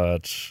so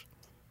much.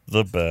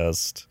 The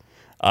best.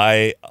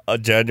 I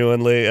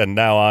genuinely, and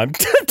now I'm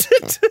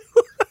tempted to.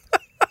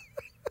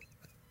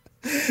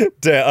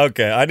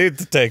 Okay, I need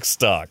to take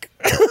stock.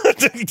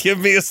 Give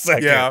me a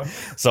second. Yeah.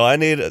 So I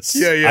need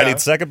I need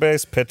second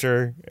base,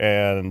 pitcher,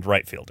 and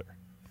right fielder.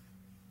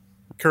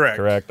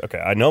 Correct. Okay,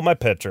 I know my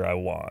pitcher I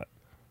want.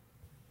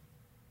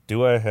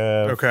 Do I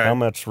have how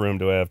much room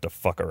do I have to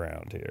fuck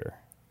around here?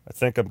 I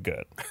think I'm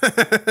good.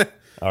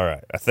 All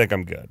right, I think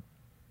I'm good.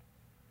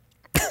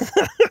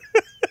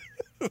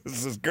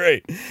 This is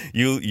great.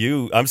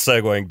 I'm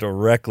segueing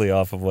directly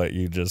off of what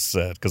you just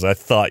said because I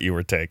thought you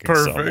were taking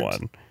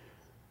someone.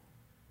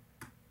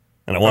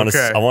 And I want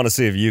to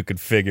see if you could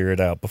figure it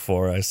out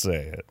before I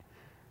say it.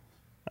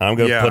 I'm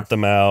going to put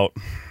them out.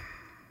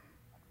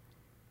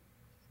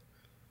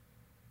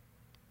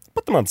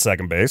 Put them on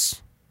second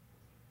base.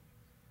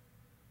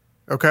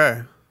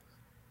 Okay.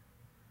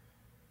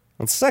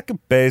 On second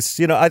base,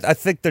 I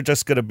think they're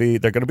just going to be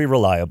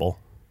reliable.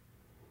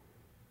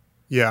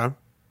 Yeah.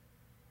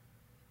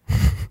 They're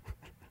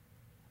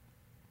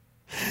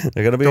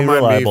going to be Don't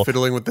reliable. mind me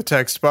fiddling with the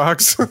text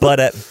box. But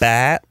at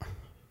bat,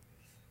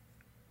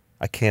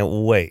 I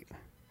can't wait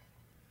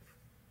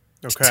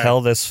to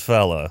tell this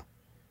fella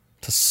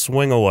to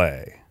swing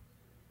away.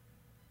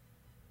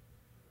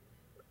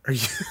 Are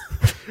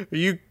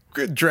you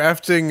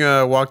drafting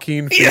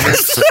Joaquin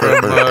Phoenix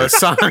from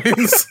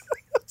Signs?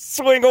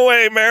 Swing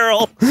away,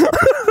 Meryl.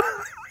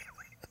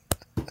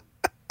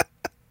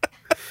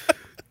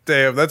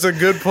 Damn, that's a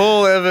good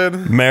pull,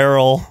 Evan.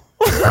 Meryl,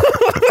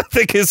 I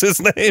think is his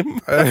name.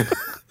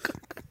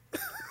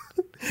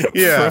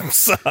 Yeah. From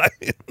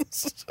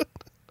Signs.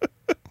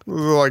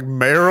 Like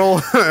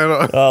Meryl?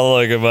 I'll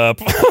look him up.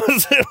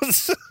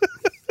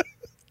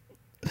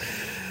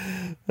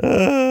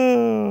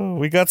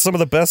 We got some of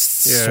the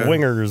best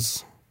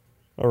swingers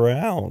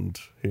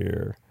around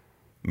here.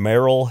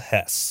 Merrill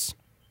Hess.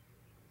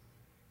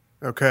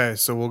 Okay,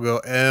 so we'll go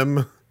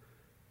M.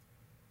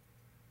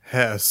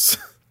 Hess.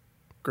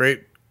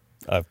 Great.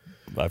 I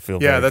feel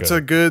that's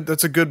good.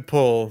 a good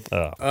pull.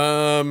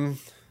 Oh.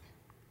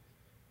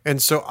 And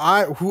so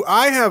who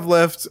I have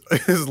left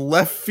is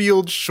left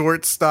field,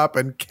 shortstop,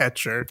 and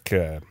catcher.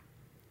 Okay.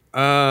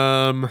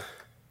 I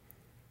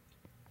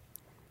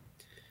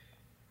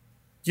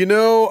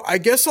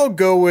guess I'll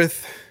go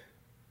with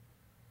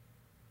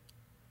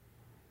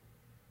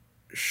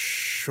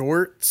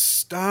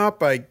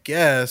shortstop, I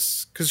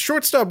guess. Because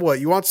shortstop, what?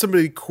 You want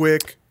somebody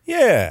quick?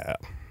 Yeah.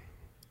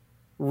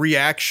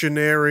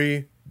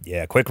 Reactionary.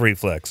 Yeah, quick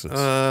reflexes.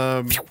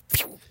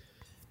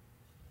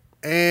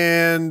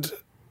 And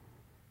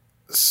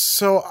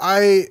so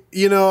I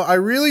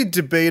really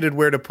debated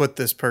where to put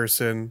this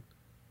person.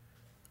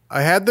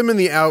 I had them in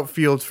the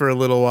outfield for a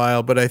little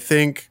while, but I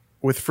think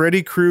with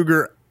Freddy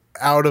Krueger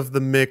out of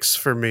the mix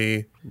for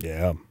me,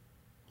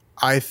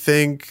 I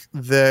think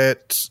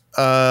that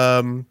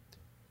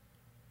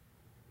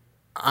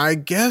I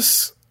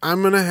guess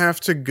I'm going to have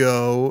to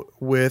go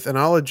with, and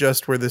I'll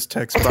adjust where this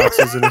text box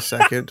is in a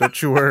second,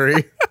 don't you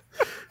worry.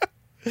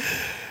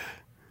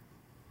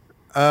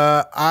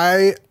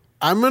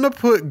 I'm going to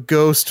put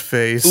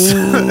Ghostface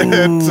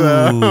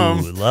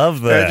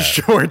love that. At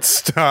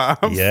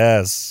shortstop.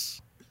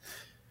 Yes.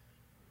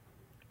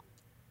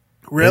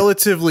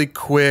 Relatively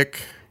quick.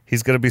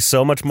 He's going to be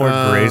so much more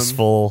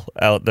graceful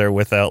out there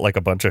without like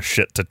a bunch of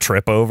shit to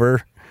trip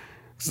over.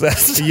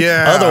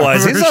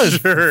 Otherwise, he's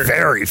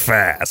very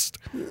fast.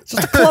 He's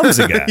just a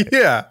clumsy guy.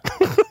 Yeah.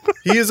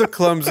 He is a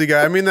clumsy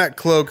guy. I mean, that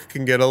cloak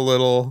can get a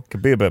little...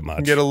 Could be a bit much.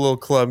 Can get a little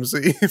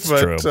clumsy.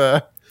 But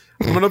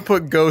I'm going to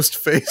put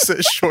Ghostface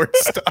at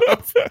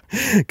shortstop.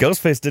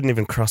 Ghostface didn't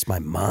even cross my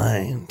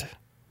mind.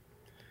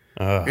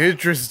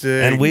 Interesting.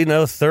 And we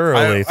know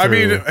thoroughly. I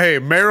mean, hey,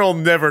 Meryl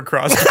never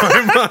crossed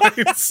my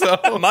mind. So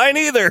mine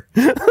either.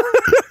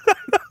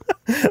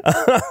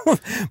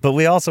 But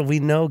we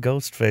know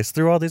Ghostface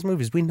through all these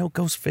movies. We know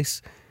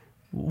Ghostface.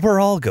 We're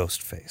all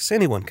Ghostface.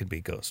 Anyone can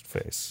be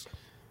Ghostface.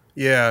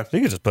 Yeah,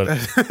 you can just put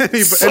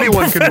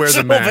anyone can wear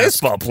the mask.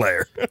 Baseball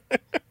player.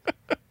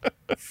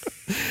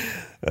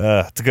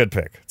 It's a good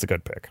pick.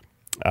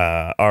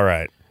 All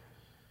right.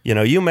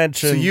 You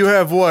mentioned. So you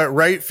have what?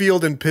 Right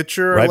field and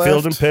pitcher. Right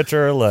field and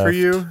pitcher are left for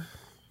you.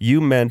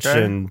 You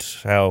mentioned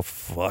how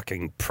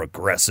fucking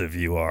progressive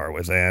you are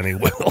with Annie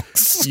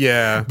Wilkes.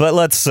 Yeah. But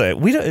let's say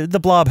the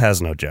Blob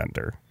has no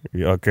gender.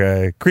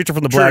 Okay. Creature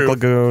from the Black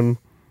Lagoon.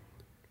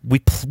 We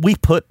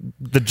put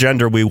the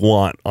gender we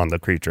want on the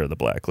Creature of the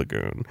Black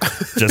Lagoon.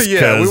 Just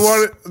yeah, we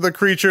want the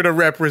creature to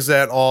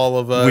represent all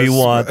of us. We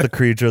want the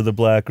Creature of the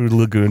Black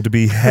Lagoon to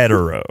be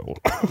hetero.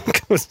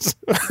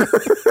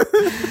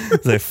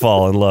 They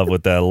fall in love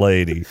with that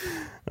lady.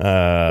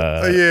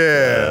 But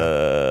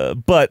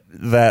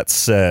that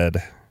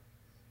said,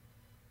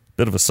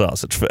 bit of a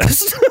sausage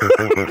fest.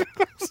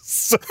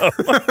 So,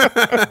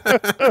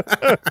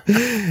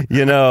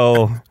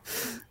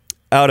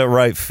 out at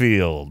right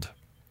field,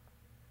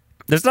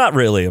 there's not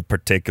really a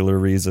particular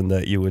reason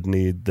that you would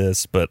need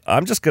this, but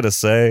I'm just going to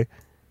say,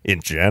 in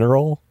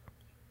general,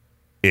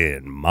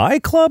 in my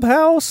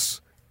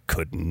clubhouse,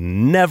 could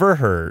never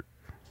hurt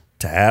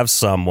to have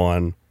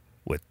someone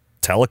with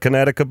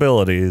telekinetic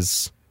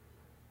abilities.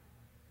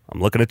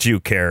 I'm looking at you,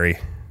 Carrie.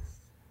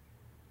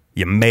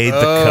 You made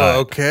the cut.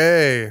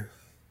 Okay.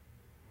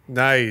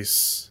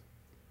 Nice.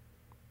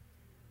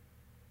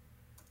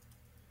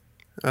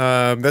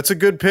 That's a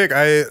good pick.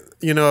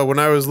 When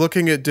I was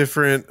looking at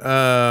different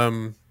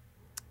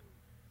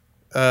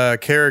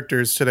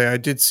characters today, I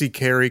did see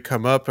Carrie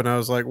come up, and I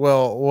was like,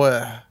 well,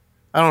 what?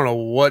 I don't know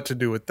what to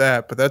do with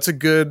that, but that's a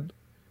good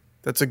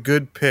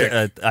pick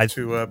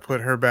to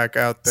put her back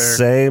out there.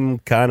 Same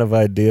kind of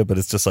idea, but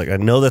it's just like, I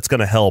know that's going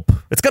to help.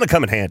 It's going to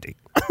come in handy.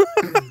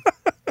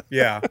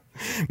 Yeah.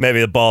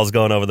 Maybe the ball's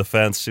going over the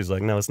fence. She's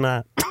like, no, it's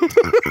not.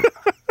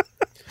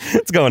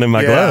 It's going in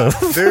my glove.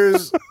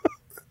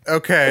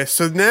 Okay,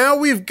 so now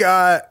we've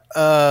got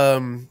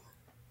an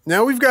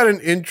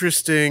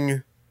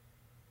interesting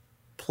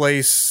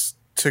place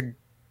to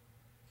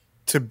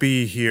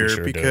be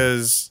here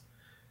because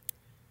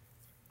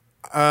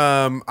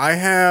I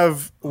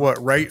have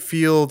right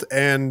field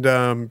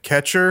and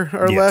catcher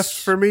are left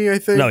for me, I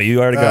think. No,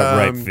 you already got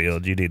right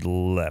field. You need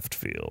left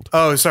field.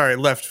 Oh, sorry,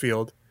 left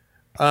field.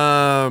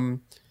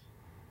 And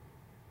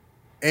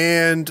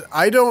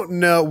I don't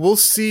know. We'll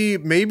see.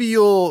 Maybe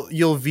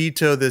you'll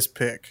veto this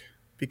pick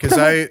because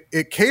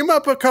it came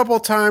up a couple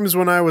times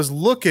when I was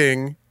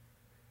looking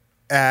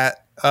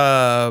at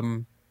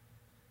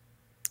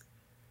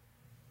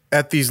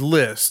these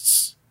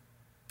lists,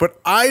 but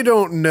I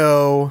don't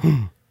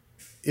know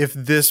if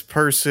this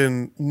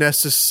person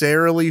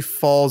necessarily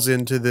falls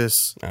into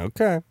this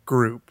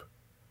group.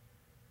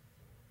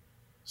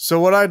 So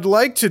what I'd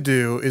like to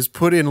do is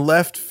put in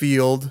left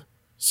field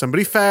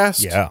somebody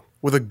fast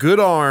with a good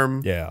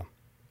arm. Yeah.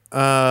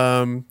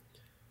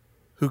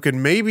 Who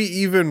can maybe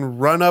even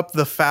run up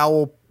the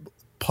foul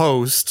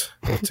post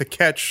to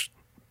catch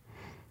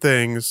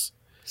things.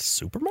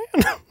 Superman?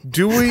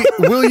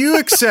 Will you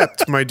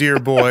accept, my dear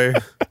boy,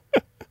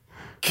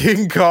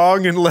 King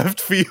Kong in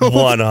left field?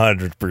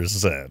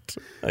 100%.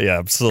 Yeah,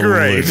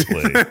 absolutely.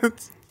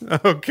 Great.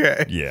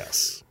 Okay.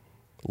 Yes.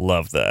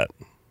 Love that.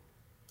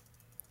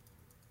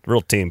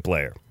 Real team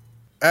player.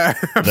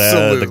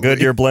 Absolutely. The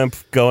Goodyear blimp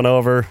going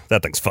over,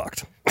 that thing's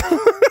fucked.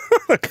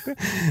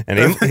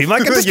 And he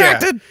might get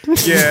distracted.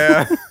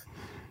 Yeah.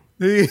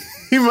 He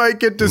might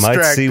get distracted.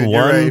 Might see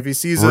one if he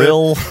sees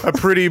a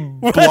pretty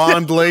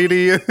blonde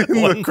lady in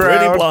the crowd.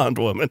 Pretty blonde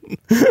woman.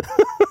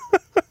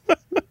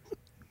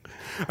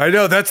 I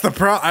know, that's the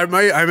problem.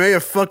 I may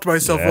have fucked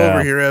myself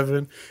over here,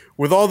 Evan.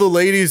 With all the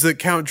ladies that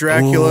Count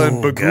Dracula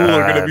and Bagul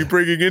are going to be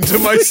bringing into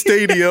my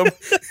stadium,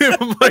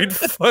 it might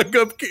fuck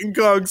up King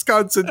Kong's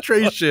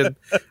concentration.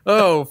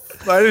 Oh,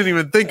 I didn't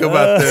even think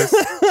about this.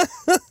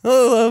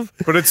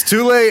 But it's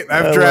too late.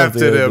 I've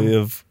drafted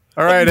him.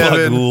 All right,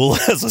 Evan.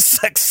 Bagul as a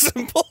sex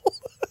symbol.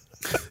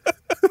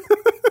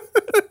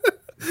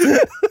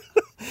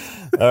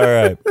 All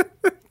right.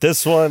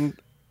 This one.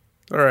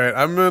 All right,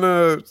 I'm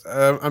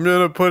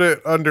gonna put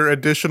it under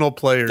additional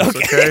players.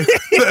 Okay,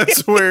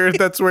 that's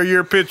where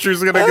your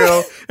pitcher's gonna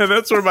go, and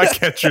that's where my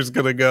catcher's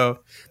gonna go.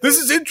 This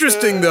is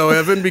interesting though,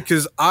 Evan,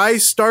 because I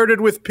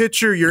started with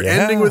pitcher, you're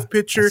ending with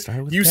pitcher.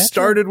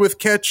 Started with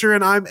catcher,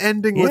 and I'm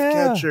ending with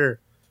catcher.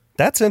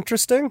 That's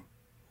interesting.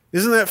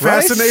 Isn't that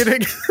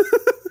fascinating?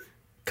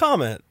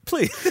 Comment,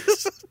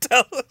 please.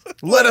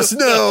 Let us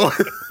know.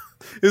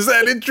 Is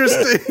that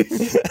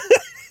interesting?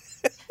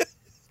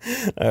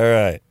 All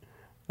right.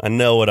 I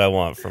know what I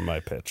want from my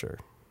pitcher.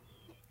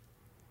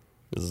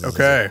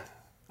 Okay.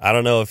 I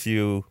don't know if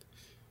you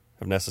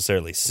have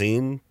necessarily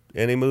seen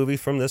any movie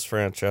from this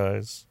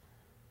franchise,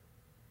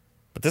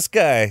 but this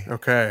guy's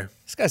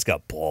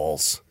got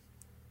balls.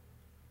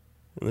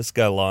 And this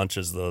guy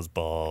launches those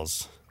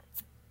balls.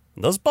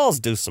 And those balls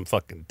do some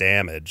fucking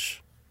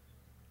damage.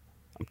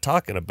 I'm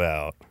talking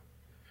about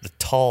the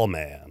tall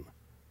man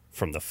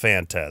from the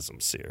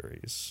Phantasm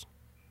series.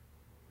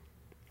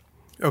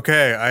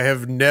 Okay, I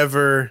have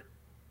never...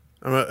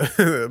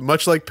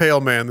 much like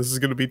Pale Man, this is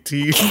going to be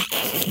T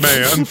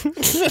Man.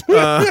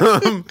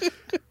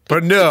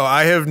 But no,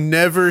 I have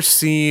never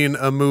seen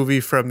a movie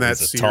from that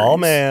He's a series. tall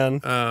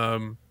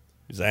man.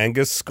 He's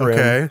Angus Scrimm.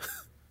 Okay.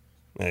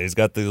 And he's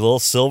got these little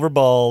silver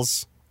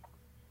balls,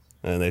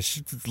 and they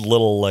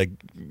little like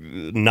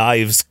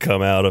knives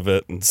come out of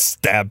it and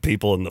stab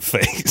people in the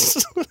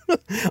face.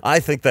 I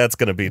think that's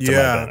going to be to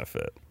my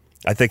benefit.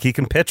 I think he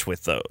can pitch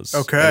with those.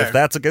 Okay. And if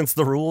that's against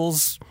the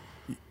rules,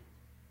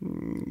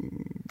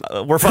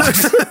 we're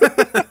fucked.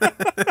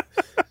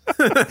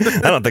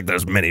 I don't think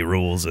there's many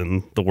rules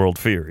in the World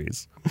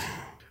Fearies.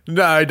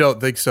 No, I don't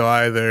think so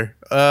either.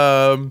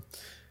 Well,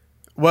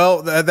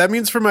 that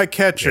means for my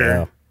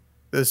catcher,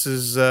 this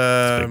is It's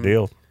a big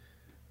deal.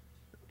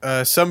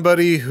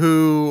 Somebody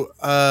who,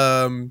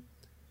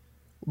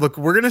 look,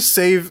 we're gonna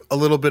save a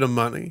little bit of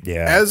money.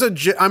 Yeah,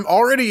 I'm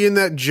already in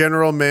that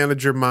general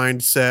manager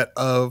mindset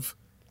of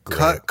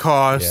cut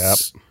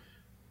costs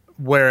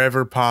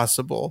wherever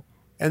possible.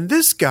 And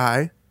this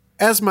guy,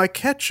 as my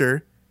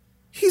catcher,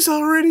 he's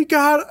already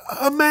got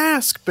a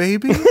mask,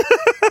 baby.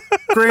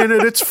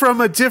 Granted, it's from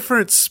a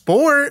different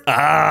sport,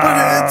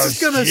 but it's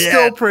going to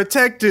still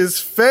protect his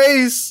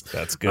face.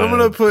 That's good. I'm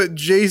going to put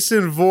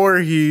Jason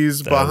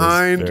Voorhees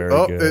behind.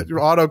 It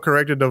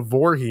auto-corrected to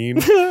Voorheen.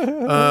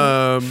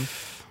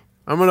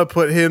 I'm going to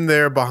put him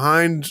there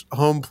behind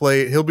home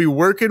plate. He'll be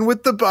working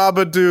with the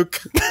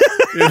Babadook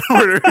in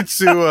order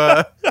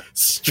to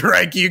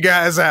strike you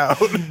guys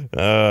out.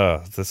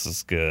 Oh, this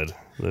is good.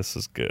 This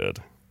is good.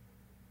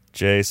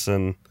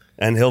 Jason,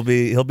 and he'll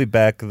be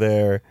back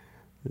there.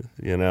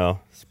 You know,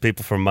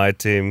 people from my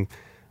team.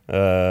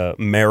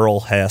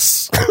 Merrill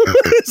Hess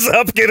is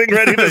up, getting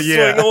ready to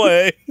swing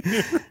away,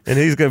 and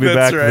he's gonna be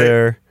back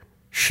there,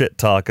 shit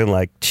talking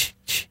like.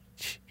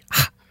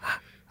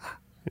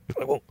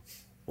 What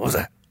was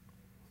that?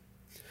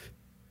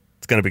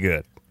 It's gonna be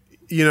good.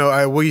 You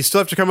know, we still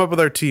have to come up with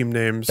our team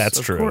names. That's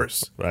true. Of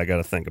course. I got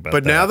to think about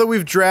that. But now that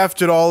we've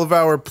drafted all of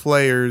our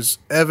players,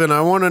 Evan, I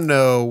want to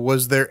know,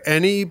 was there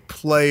any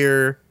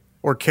player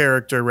or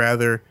character,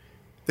 rather,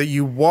 that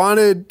you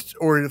wanted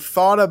or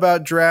thought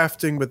about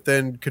drafting but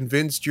then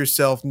convinced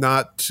yourself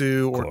not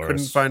to or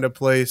couldn't find a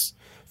place?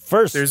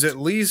 First, there's at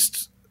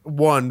least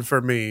one for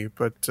me,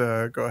 but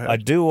go ahead.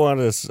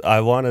 I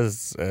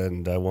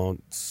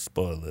won't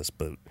spoil this,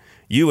 but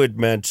you had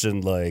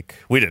mentioned, like,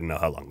 we didn't know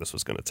how long this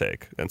was going to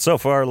take. And so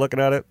far,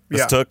 looking at it,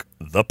 this took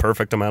the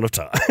perfect amount of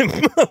time.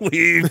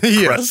 We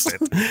crushed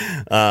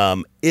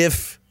it.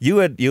 If you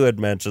had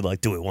mentioned, like,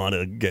 do we want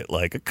to get,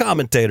 like, a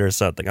commentator or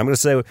something? I'm going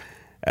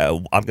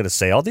to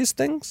say all these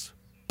things,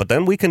 but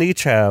then we can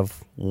each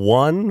have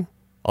one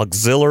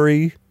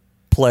auxiliary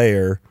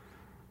player,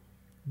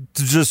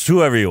 just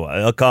whoever you want,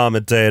 a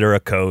commentator, a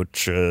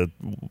coach,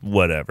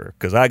 whatever.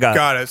 Because I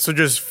got it. So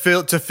just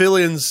fill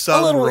in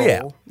some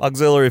role,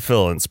 auxiliary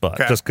fill-in spot.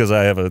 Okay. Just because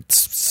I have a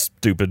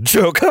stupid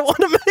joke I want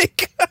to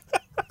make.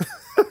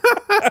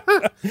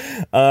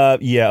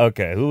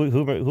 Okay.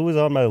 Who was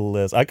on my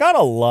list? I got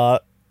a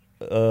lot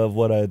of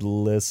what I'd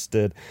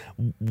listed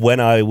when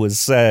I was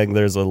saying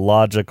there's a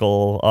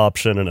logical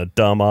option and a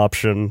dumb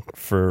option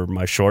for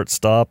my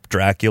shortstop.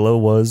 Dracula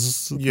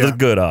was the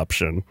good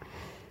option.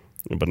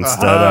 But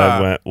instead I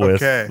went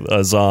with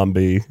a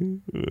zombie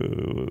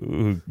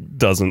who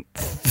doesn't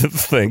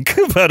think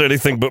about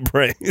anything but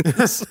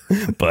brains.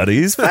 But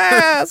he's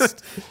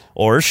fast.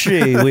 Or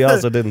she. We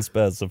also didn't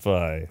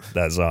specify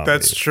that zombie.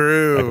 That's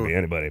true. That could be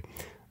anybody.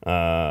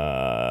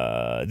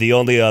 The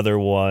only other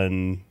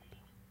one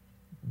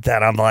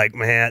that I'm like,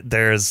 man,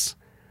 there's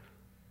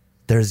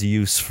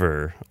use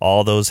for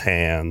all those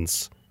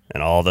hands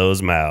and all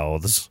those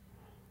mouths.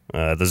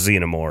 The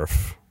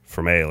xenomorph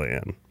from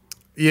Alien.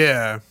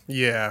 Yeah,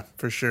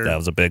 for sure. That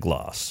was a big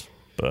loss,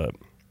 but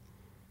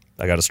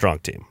I got a strong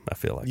team, I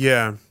feel like.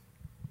 Yeah.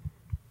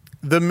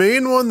 The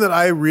main one that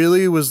I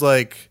really was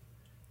like,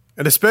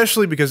 and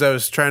especially because I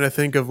was trying to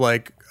think of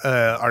like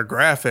our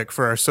graphic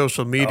for our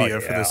social media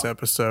for this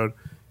episode.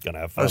 Gonna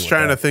have fun. I was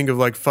trying to think of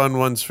like fun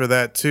ones for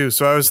that too.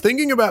 So I was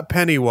thinking about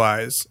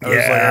Pennywise. I was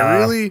like, I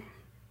really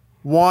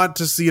want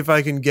to see if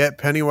I can get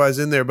Pennywise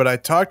in there, but I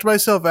talked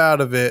myself out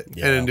of it.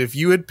 Yeah. And if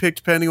you had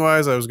picked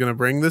Pennywise, I was going to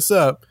bring this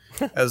up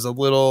as a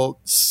little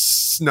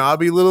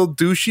snobby little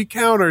douchey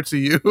counter to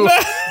you.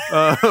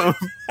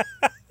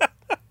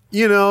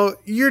 You know,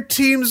 your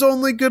team's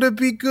only going to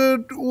be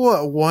good,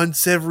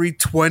 once every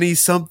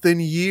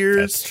 20-something years?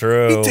 That's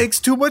true. He takes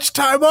too much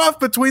time off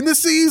between the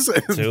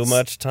seasons. Too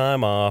much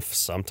time off.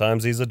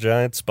 Sometimes he's a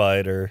giant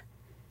spider.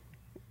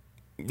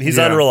 He's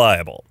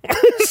unreliable.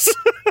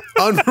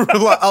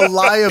 A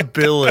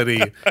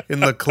liability in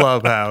the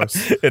clubhouse.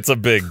 It's a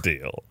big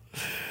deal.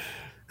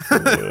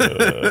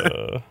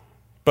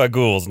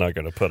 Bagul's not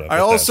going to put up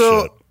with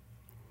that shit.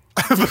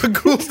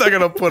 Bagul's not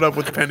gonna put up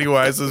with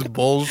Pennywise's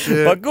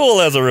bullshit.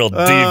 Bagul has a real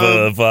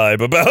diva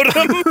vibe about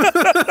him.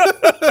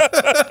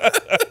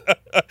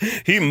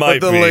 He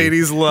might but the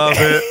ladies love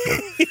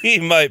it. He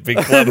might be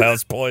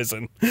clubhouse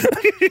poison.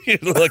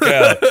 Look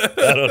out.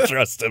 I don't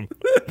trust him.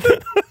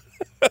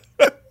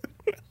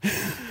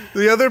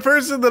 The other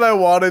person that I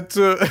wanted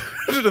to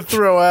to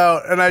throw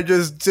out, and I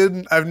just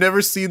didn't. I've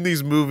never seen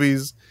these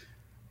movies,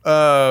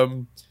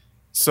 so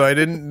I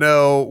didn't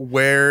know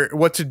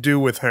what to do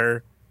with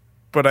her.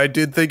 But I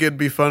did think it'd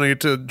be funny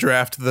to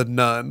draft the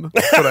nun.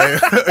 But I,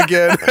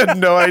 again, had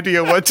no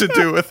idea what to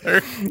do with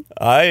her.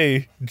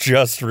 I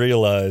just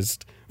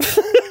realized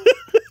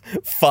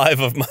 5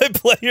 of my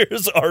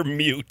players are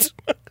mute.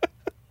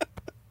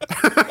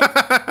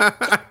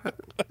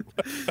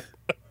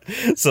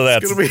 So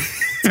that's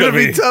it's gonna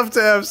be tough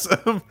to have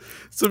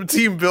some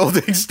team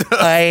building stuff.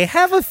 I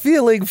have a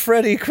feeling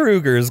Freddy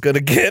Krueger is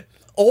gonna get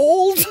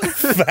old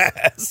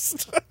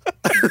fast.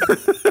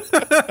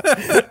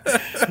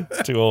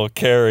 To old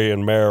Carrie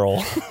and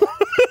Meryl.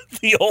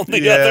 The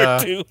only other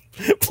 2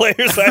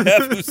 players I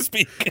have who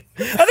speak.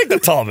 I think the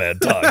tall man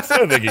talks.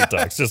 I think he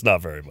talks, just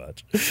not very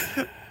much.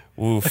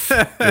 Oof.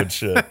 Good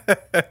shit.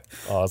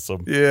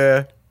 Awesome.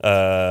 Yeah.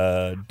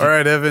 All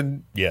right,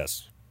 Evan.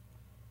 Yes.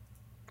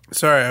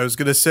 Sorry, I was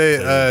gonna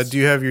say, do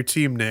you have your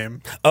team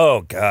name?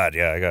 Oh God,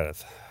 yeah, I gotta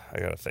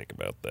think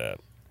about that.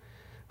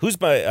 Who's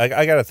my?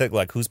 I gotta think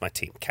like who's my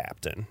team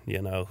captain?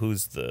 You know,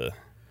 who's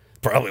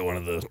probably one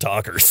of the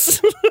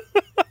talkers.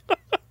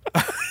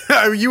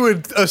 You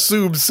would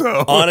assume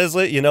so.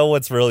 Honestly, you know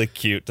what's really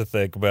cute to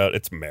think about?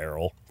 It's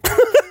Meryl.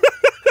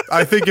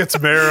 I think it's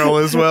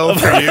Meryl as well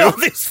for you. All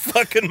these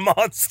fucking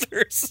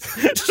monsters.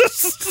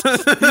 Just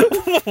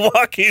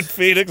Joaquin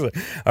Phoenix.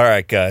 All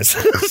right, guys.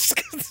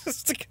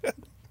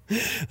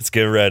 Let's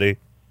get ready.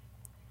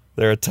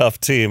 They're a tough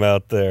team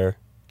out there.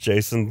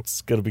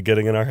 Jason's going to be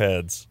getting in our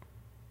heads.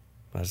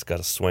 I just got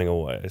to swing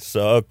away.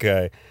 So,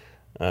 okay.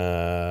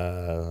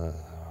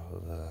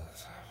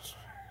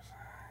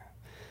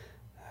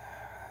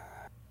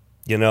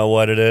 You know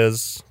what it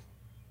is?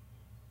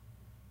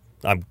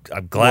 I'm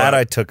glad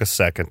I took a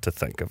second to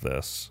think of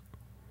this.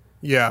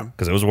 Yeah.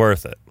 Because it was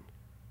worth it.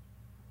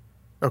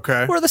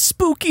 Okay. We're the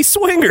Spooky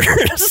Swingers.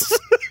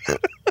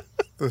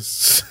 The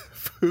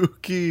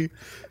Spooky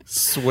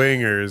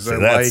Swingers. See, I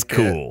that's like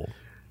cool.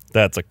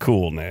 That's a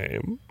cool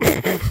name.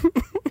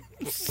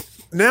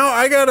 Now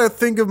I gotta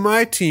think of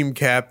my team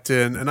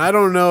captain, and I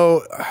don't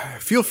know.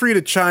 Feel free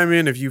to chime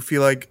in if you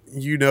feel like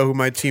you know who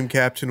my team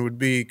captain would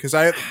be. Because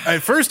at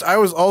first I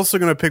was also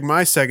gonna pick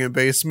my second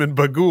baseman,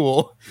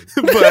 Bagul,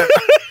 but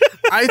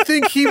I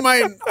think he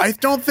might. I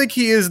don't think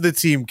he is the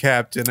team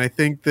captain. I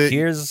think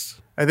you're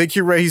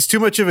right. He's too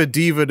much of a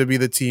diva to be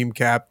the team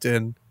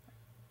captain.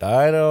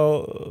 I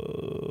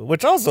know.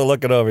 Which also,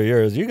 looking over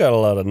yours, you got a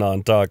lot of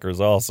non-talkers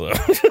also.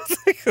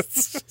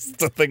 It's just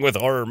the thing with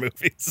horror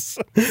movies.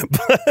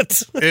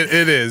 But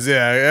it is,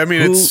 yeah. I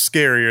mean, it's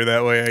scarier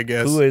that way, I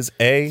guess. Who is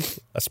A,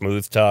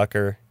 smooth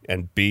talker,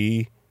 and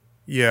B,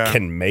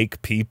 can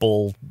make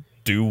people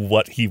do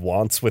what he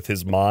wants with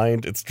his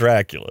mind? It's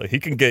Dracula. He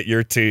can get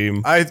your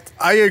team. I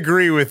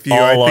agree with you.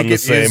 All I think on the it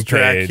same is page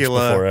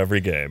Dracula before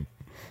every game.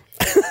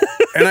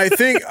 And I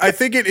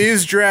think it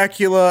is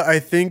Dracula. I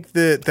think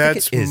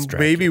that's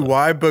maybe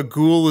why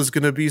Bagul is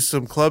going to be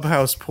some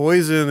clubhouse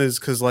poison, is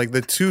because like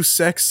the 2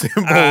 sex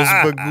symbols,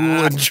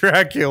 Bagul and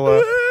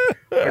Dracula,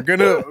 are going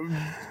to,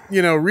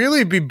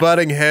 really be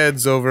butting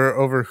heads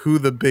over who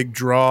the big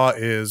draw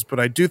is. But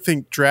I do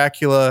think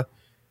Dracula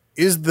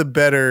is the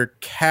better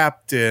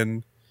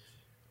captain.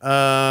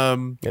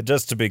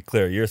 Just to be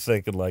clear, you're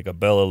thinking like a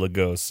Bela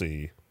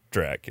Lugosi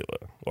Dracula,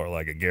 or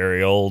like a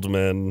Gary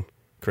Oldman,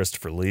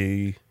 Christopher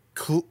Lee.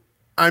 Frank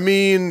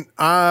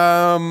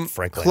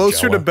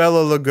closer Langella. to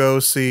Bela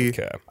Lugosi.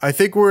 Okay. I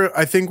think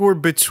we're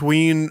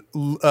between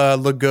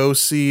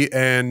Lugosi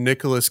and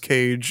Nicolas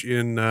Cage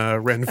in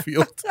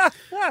Renfield.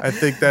 I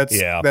think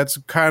that's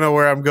kind of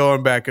where I'm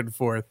going back and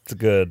forth. It's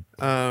good.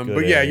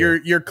 But yeah,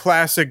 your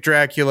classic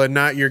Dracula,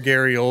 not your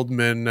Gary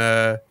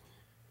Oldman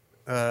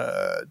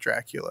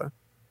Dracula.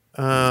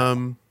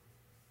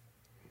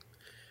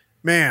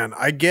 Man,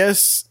 I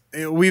guess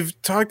we've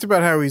talked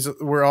about how he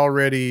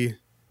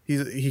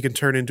can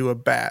turn into a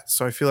bat,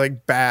 so I feel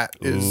like Bat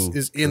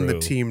is in the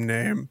team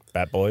name.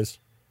 Bat Boys?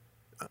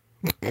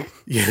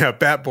 Yeah,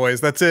 Bat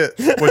Boys. That's it.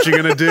 What you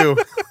gonna do?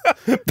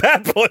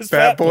 Bat Boys.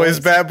 Bat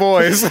Boys. Bat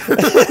Boys.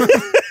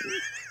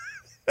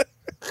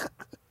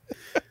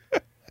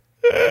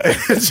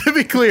 To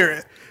be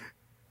clear,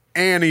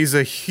 Annie's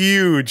a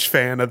huge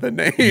fan of the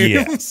name.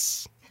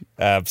 Yes,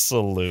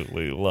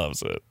 absolutely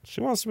loves it. She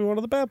wants to be one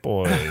of the Bat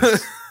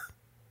Boys.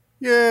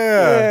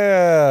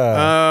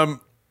 Yeah.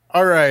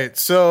 All right,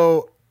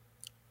 so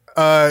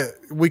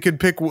we could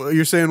pick.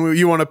 You're saying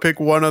you want to pick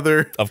one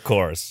other, of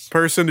course,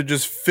 person to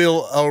just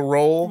fill a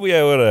role.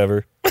 Yeah,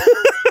 whatever.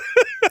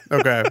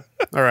 Okay.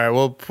 All right.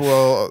 Well,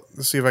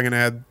 let's see if I can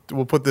add.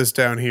 We'll put this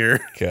down here.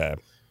 Okay.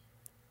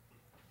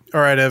 All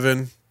right,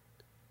 Evan.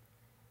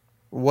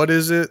 What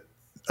is it?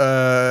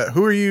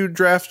 Who are you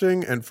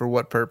drafting, and for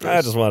what purpose?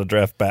 I just want to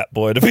draft Bat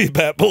Boy to be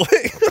Bat Boy.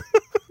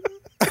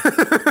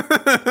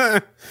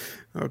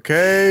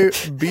 Okay,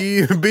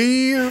 B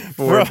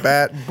for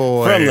Bat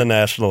Boy from the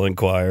National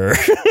Enquirer.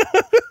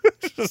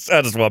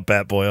 I just want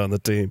Bat Boy on the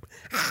team.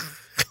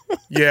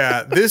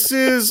 Yeah,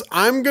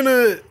 I'm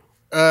gonna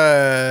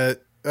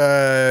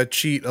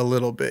cheat a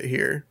little bit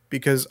here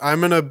because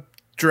I'm gonna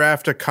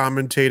draft a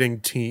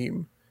commentating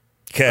team.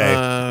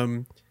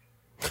 Okay.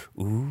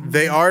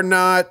 They are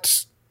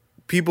not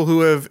people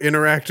who have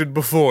interacted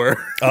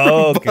before.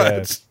 Oh,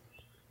 okay.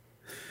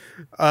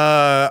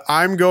 But,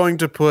 I'm going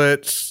to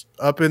put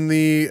up in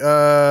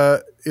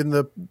the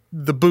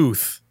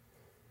booth.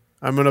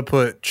 I'm going to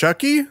put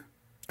Chucky.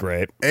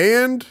 Great.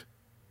 And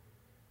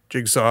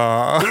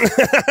Jigsaw.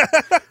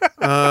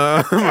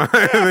 I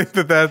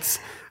think that's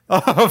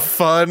a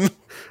fun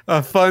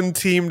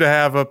team to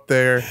have up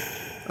there.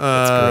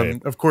 That's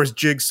great. Of course,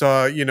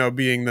 Jigsaw,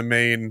 being the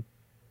main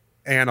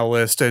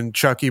analyst and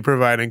Chucky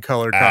providing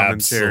color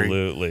commentary.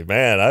 Absolutely,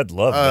 man, I'd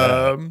love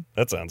that.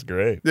 That sounds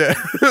great. Yeah,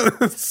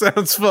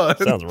 sounds fun.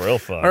 Sounds real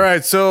fun. All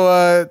right,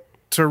 so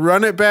to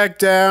run it back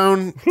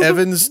down,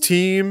 Evan's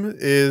team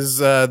is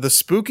the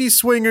Spooky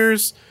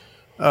Swingers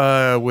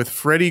with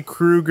Freddy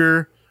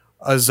Krueger,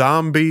 a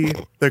zombie,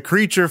 the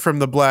creature from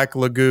the Black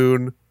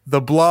Lagoon,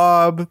 the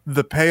Blob,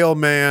 the Pale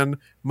Man,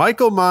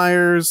 Michael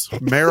Myers,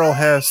 Meryl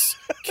Hess,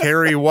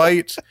 Carrie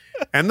White,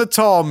 and the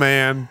Tall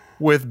Man,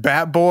 with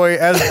Bat Boy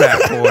as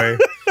Bat Boy.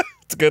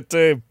 It's a good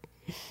team.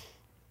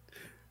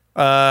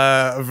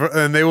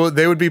 And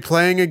they would be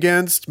playing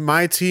against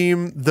my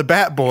team, the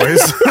Bat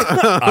Boys.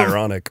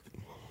 Ironic.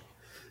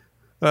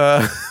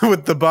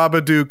 With the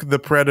Babadook, the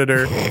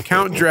Predator,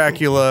 Count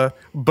Dracula,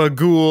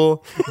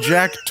 Bagul,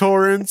 Jack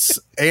Torrance,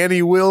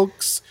 Annie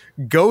Wilkes,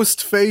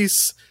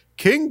 Ghostface,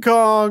 King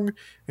Kong,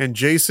 and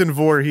Jason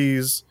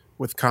Voorhees,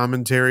 with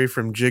commentary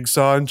from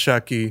Jigsaw and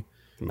Chucky.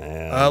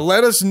 Man.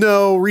 Let us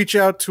know. Reach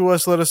out to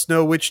us. Let us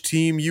know which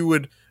team you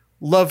would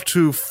love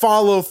to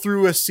follow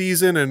through a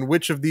season and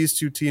which of these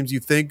two teams you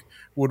think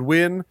would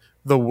win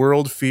the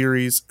World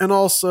Fearies. And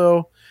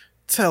also,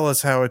 tell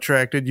us how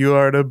attracted you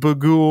are to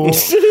Bagul.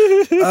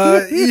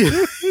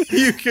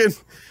 You can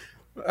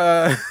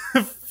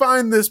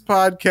find this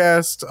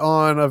podcast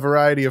on a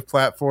variety of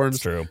platforms.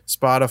 True.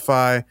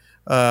 Spotify,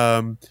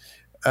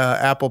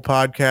 Apple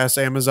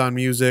Podcasts, Amazon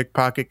Music,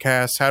 Pocket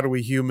Casts,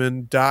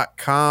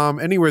 howdowehuman.com,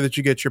 anywhere that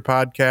you get your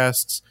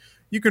podcasts.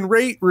 You can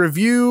rate,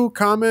 review,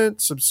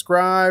 comment,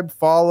 subscribe,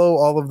 follow,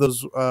 all of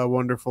those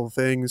wonderful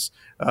things.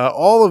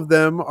 All of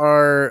them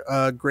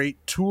are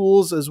great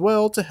tools as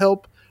well to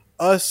help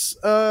us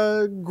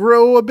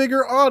grow a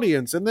bigger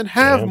audience and then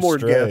have more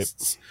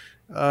guests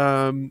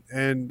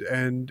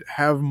and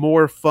have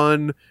more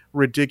fun,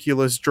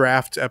 ridiculous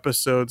draft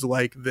episodes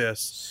like this.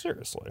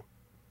 Seriously.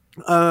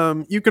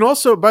 You can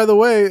also, by the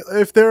way,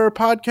 if there are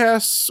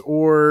podcasts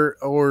or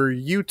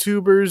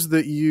YouTubers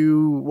that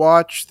you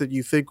watch that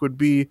you think would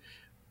be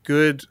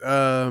good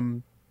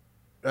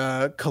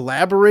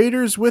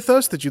collaborators with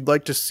us that you'd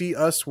like to see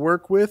us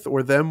work with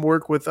or them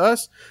work with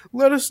us,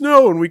 let us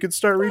know and we can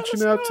start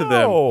reaching out to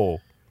them.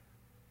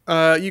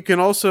 You can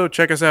also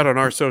check us out on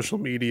our social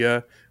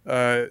media.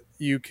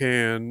 You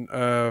can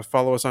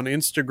follow us on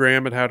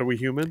Instagram at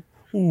howdowehuman.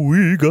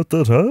 We got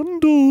that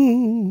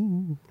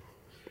handle.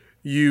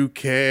 You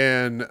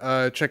can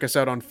check us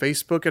out on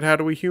Facebook at How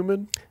Do We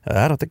Human.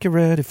 I don't think you're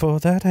ready for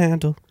that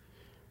handle.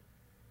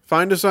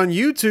 Find us on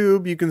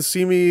YouTube. You can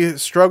see me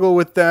struggle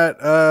with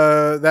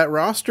that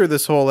roster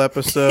this whole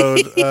episode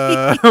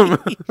at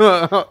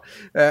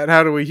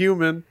How Do We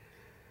Human.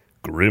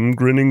 Grim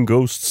grinning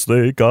ghosts,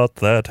 they got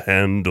that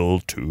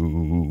handle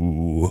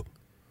too.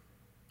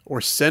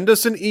 Or send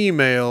us an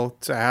email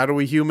to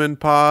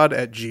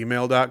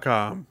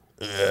howdowehumanpod@gmail.com.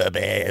 The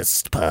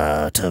best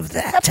part of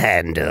that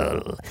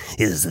handle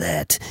is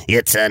that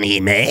it's an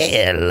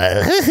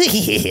email.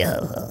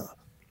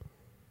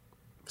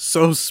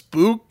 So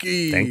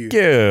spooky. Thank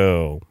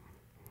you.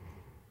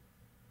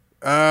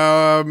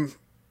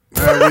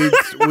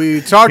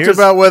 We talked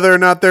about whether or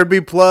not there'd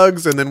be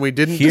plugs, and then we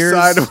didn't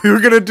decide if we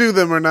were going to do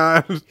them or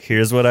not.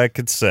 Here's what I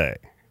could say,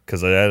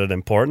 because I had an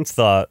important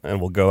thought,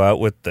 and we'll go out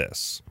with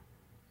this.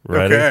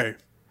 Ready? Okay.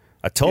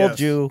 I told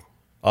you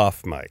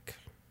off mic.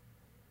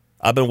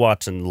 I've been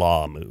watching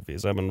law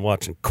movies. I've been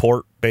watching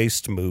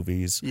court-based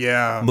movies.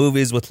 Yeah.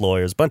 Movies with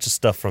lawyers. Bunch of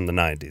stuff from the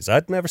 90s.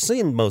 I'd never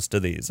seen most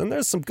of these, and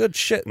there's some good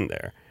shit in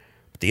there.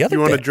 But the other You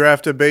want to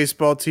draft a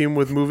baseball team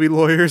with movie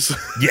lawyers?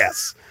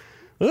 Yes.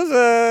 There's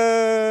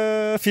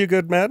a few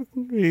good men.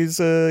 He's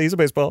a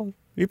baseball.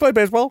 You play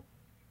baseball?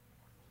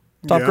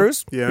 Tom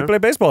Cruise? Yeah. You play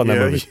baseball in that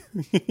movie.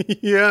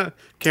 Yeah.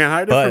 Can't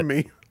hide it from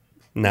me.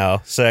 Now,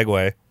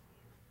 segue.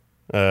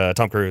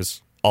 Tom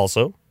Cruise,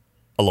 also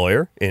a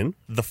lawyer in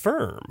The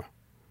Firm,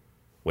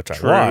 which I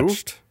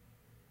watched,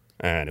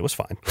 and it was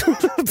fine.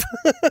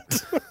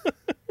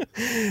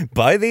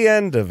 By the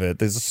end of it,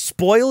 there's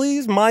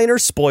minor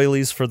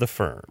spoilies for The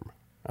Firm.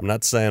 I'm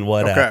not saying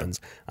what happens.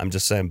 I'm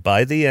just saying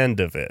by the end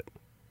of it.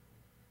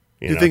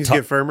 Do things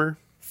get firmer?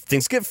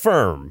 Things get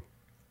firm.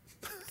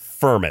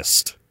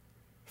 firmest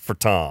for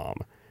Tom.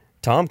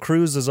 Tom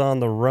Cruise is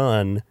on the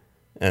run,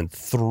 and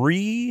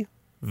 3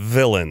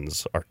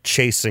 villains are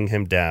chasing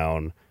him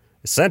down,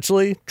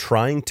 essentially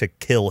trying to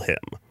kill him.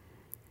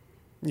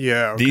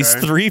 Yeah, okay. These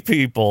 3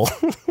 people,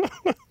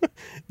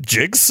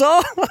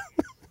 Jigsaw,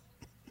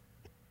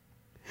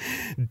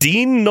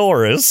 Dean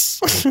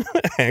Norris,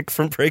 Hank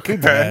from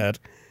Breaking Bad,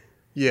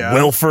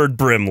 Wilford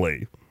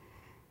Brimley.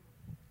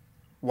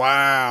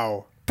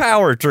 Wow.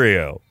 Power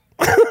trio.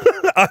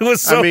 I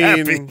was so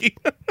happy.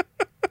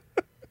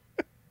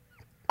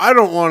 I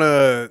don't want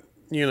to,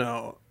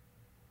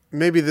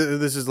 maybe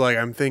this is like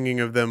I'm thinking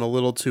of them a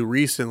little too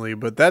recently,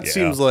 but that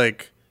seems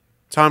like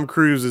Tom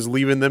Cruise is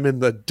leaving them in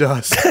the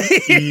dust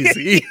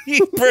easy.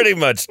 He pretty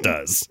much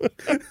does.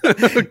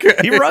 Okay.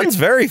 He runs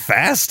very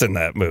fast in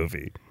that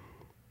movie.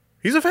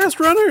 He's a fast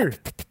runner.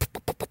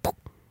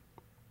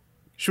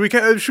 Should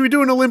we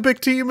do an Olympic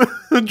team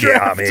draft?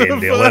 Yeah, I mean,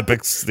 the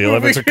Olympics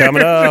are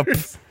coming up.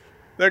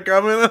 They're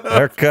coming up.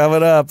 They're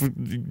coming up.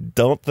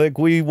 Don't think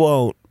we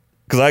won't.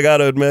 Because I got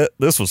to admit,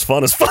 this was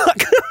fun as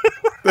fuck.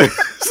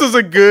 This was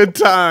a good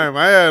time.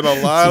 I had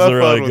a lot of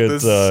fun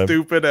with this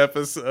stupid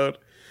episode.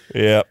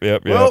 Yep.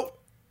 Well,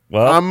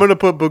 I'm going to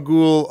put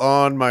Bagul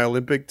on my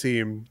Olympic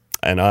team.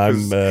 And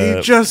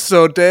he's just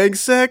so dang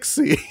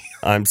sexy.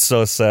 I'm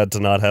so sad to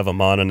not have a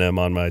mononym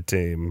on my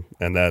team.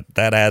 And that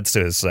adds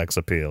to his sex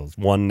appeal.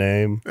 One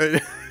name.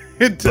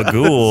 It does.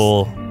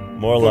 Bagul.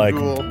 More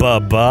Bagul. like,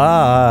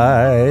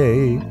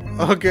 bye-bye.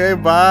 Okay,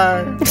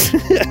 bye.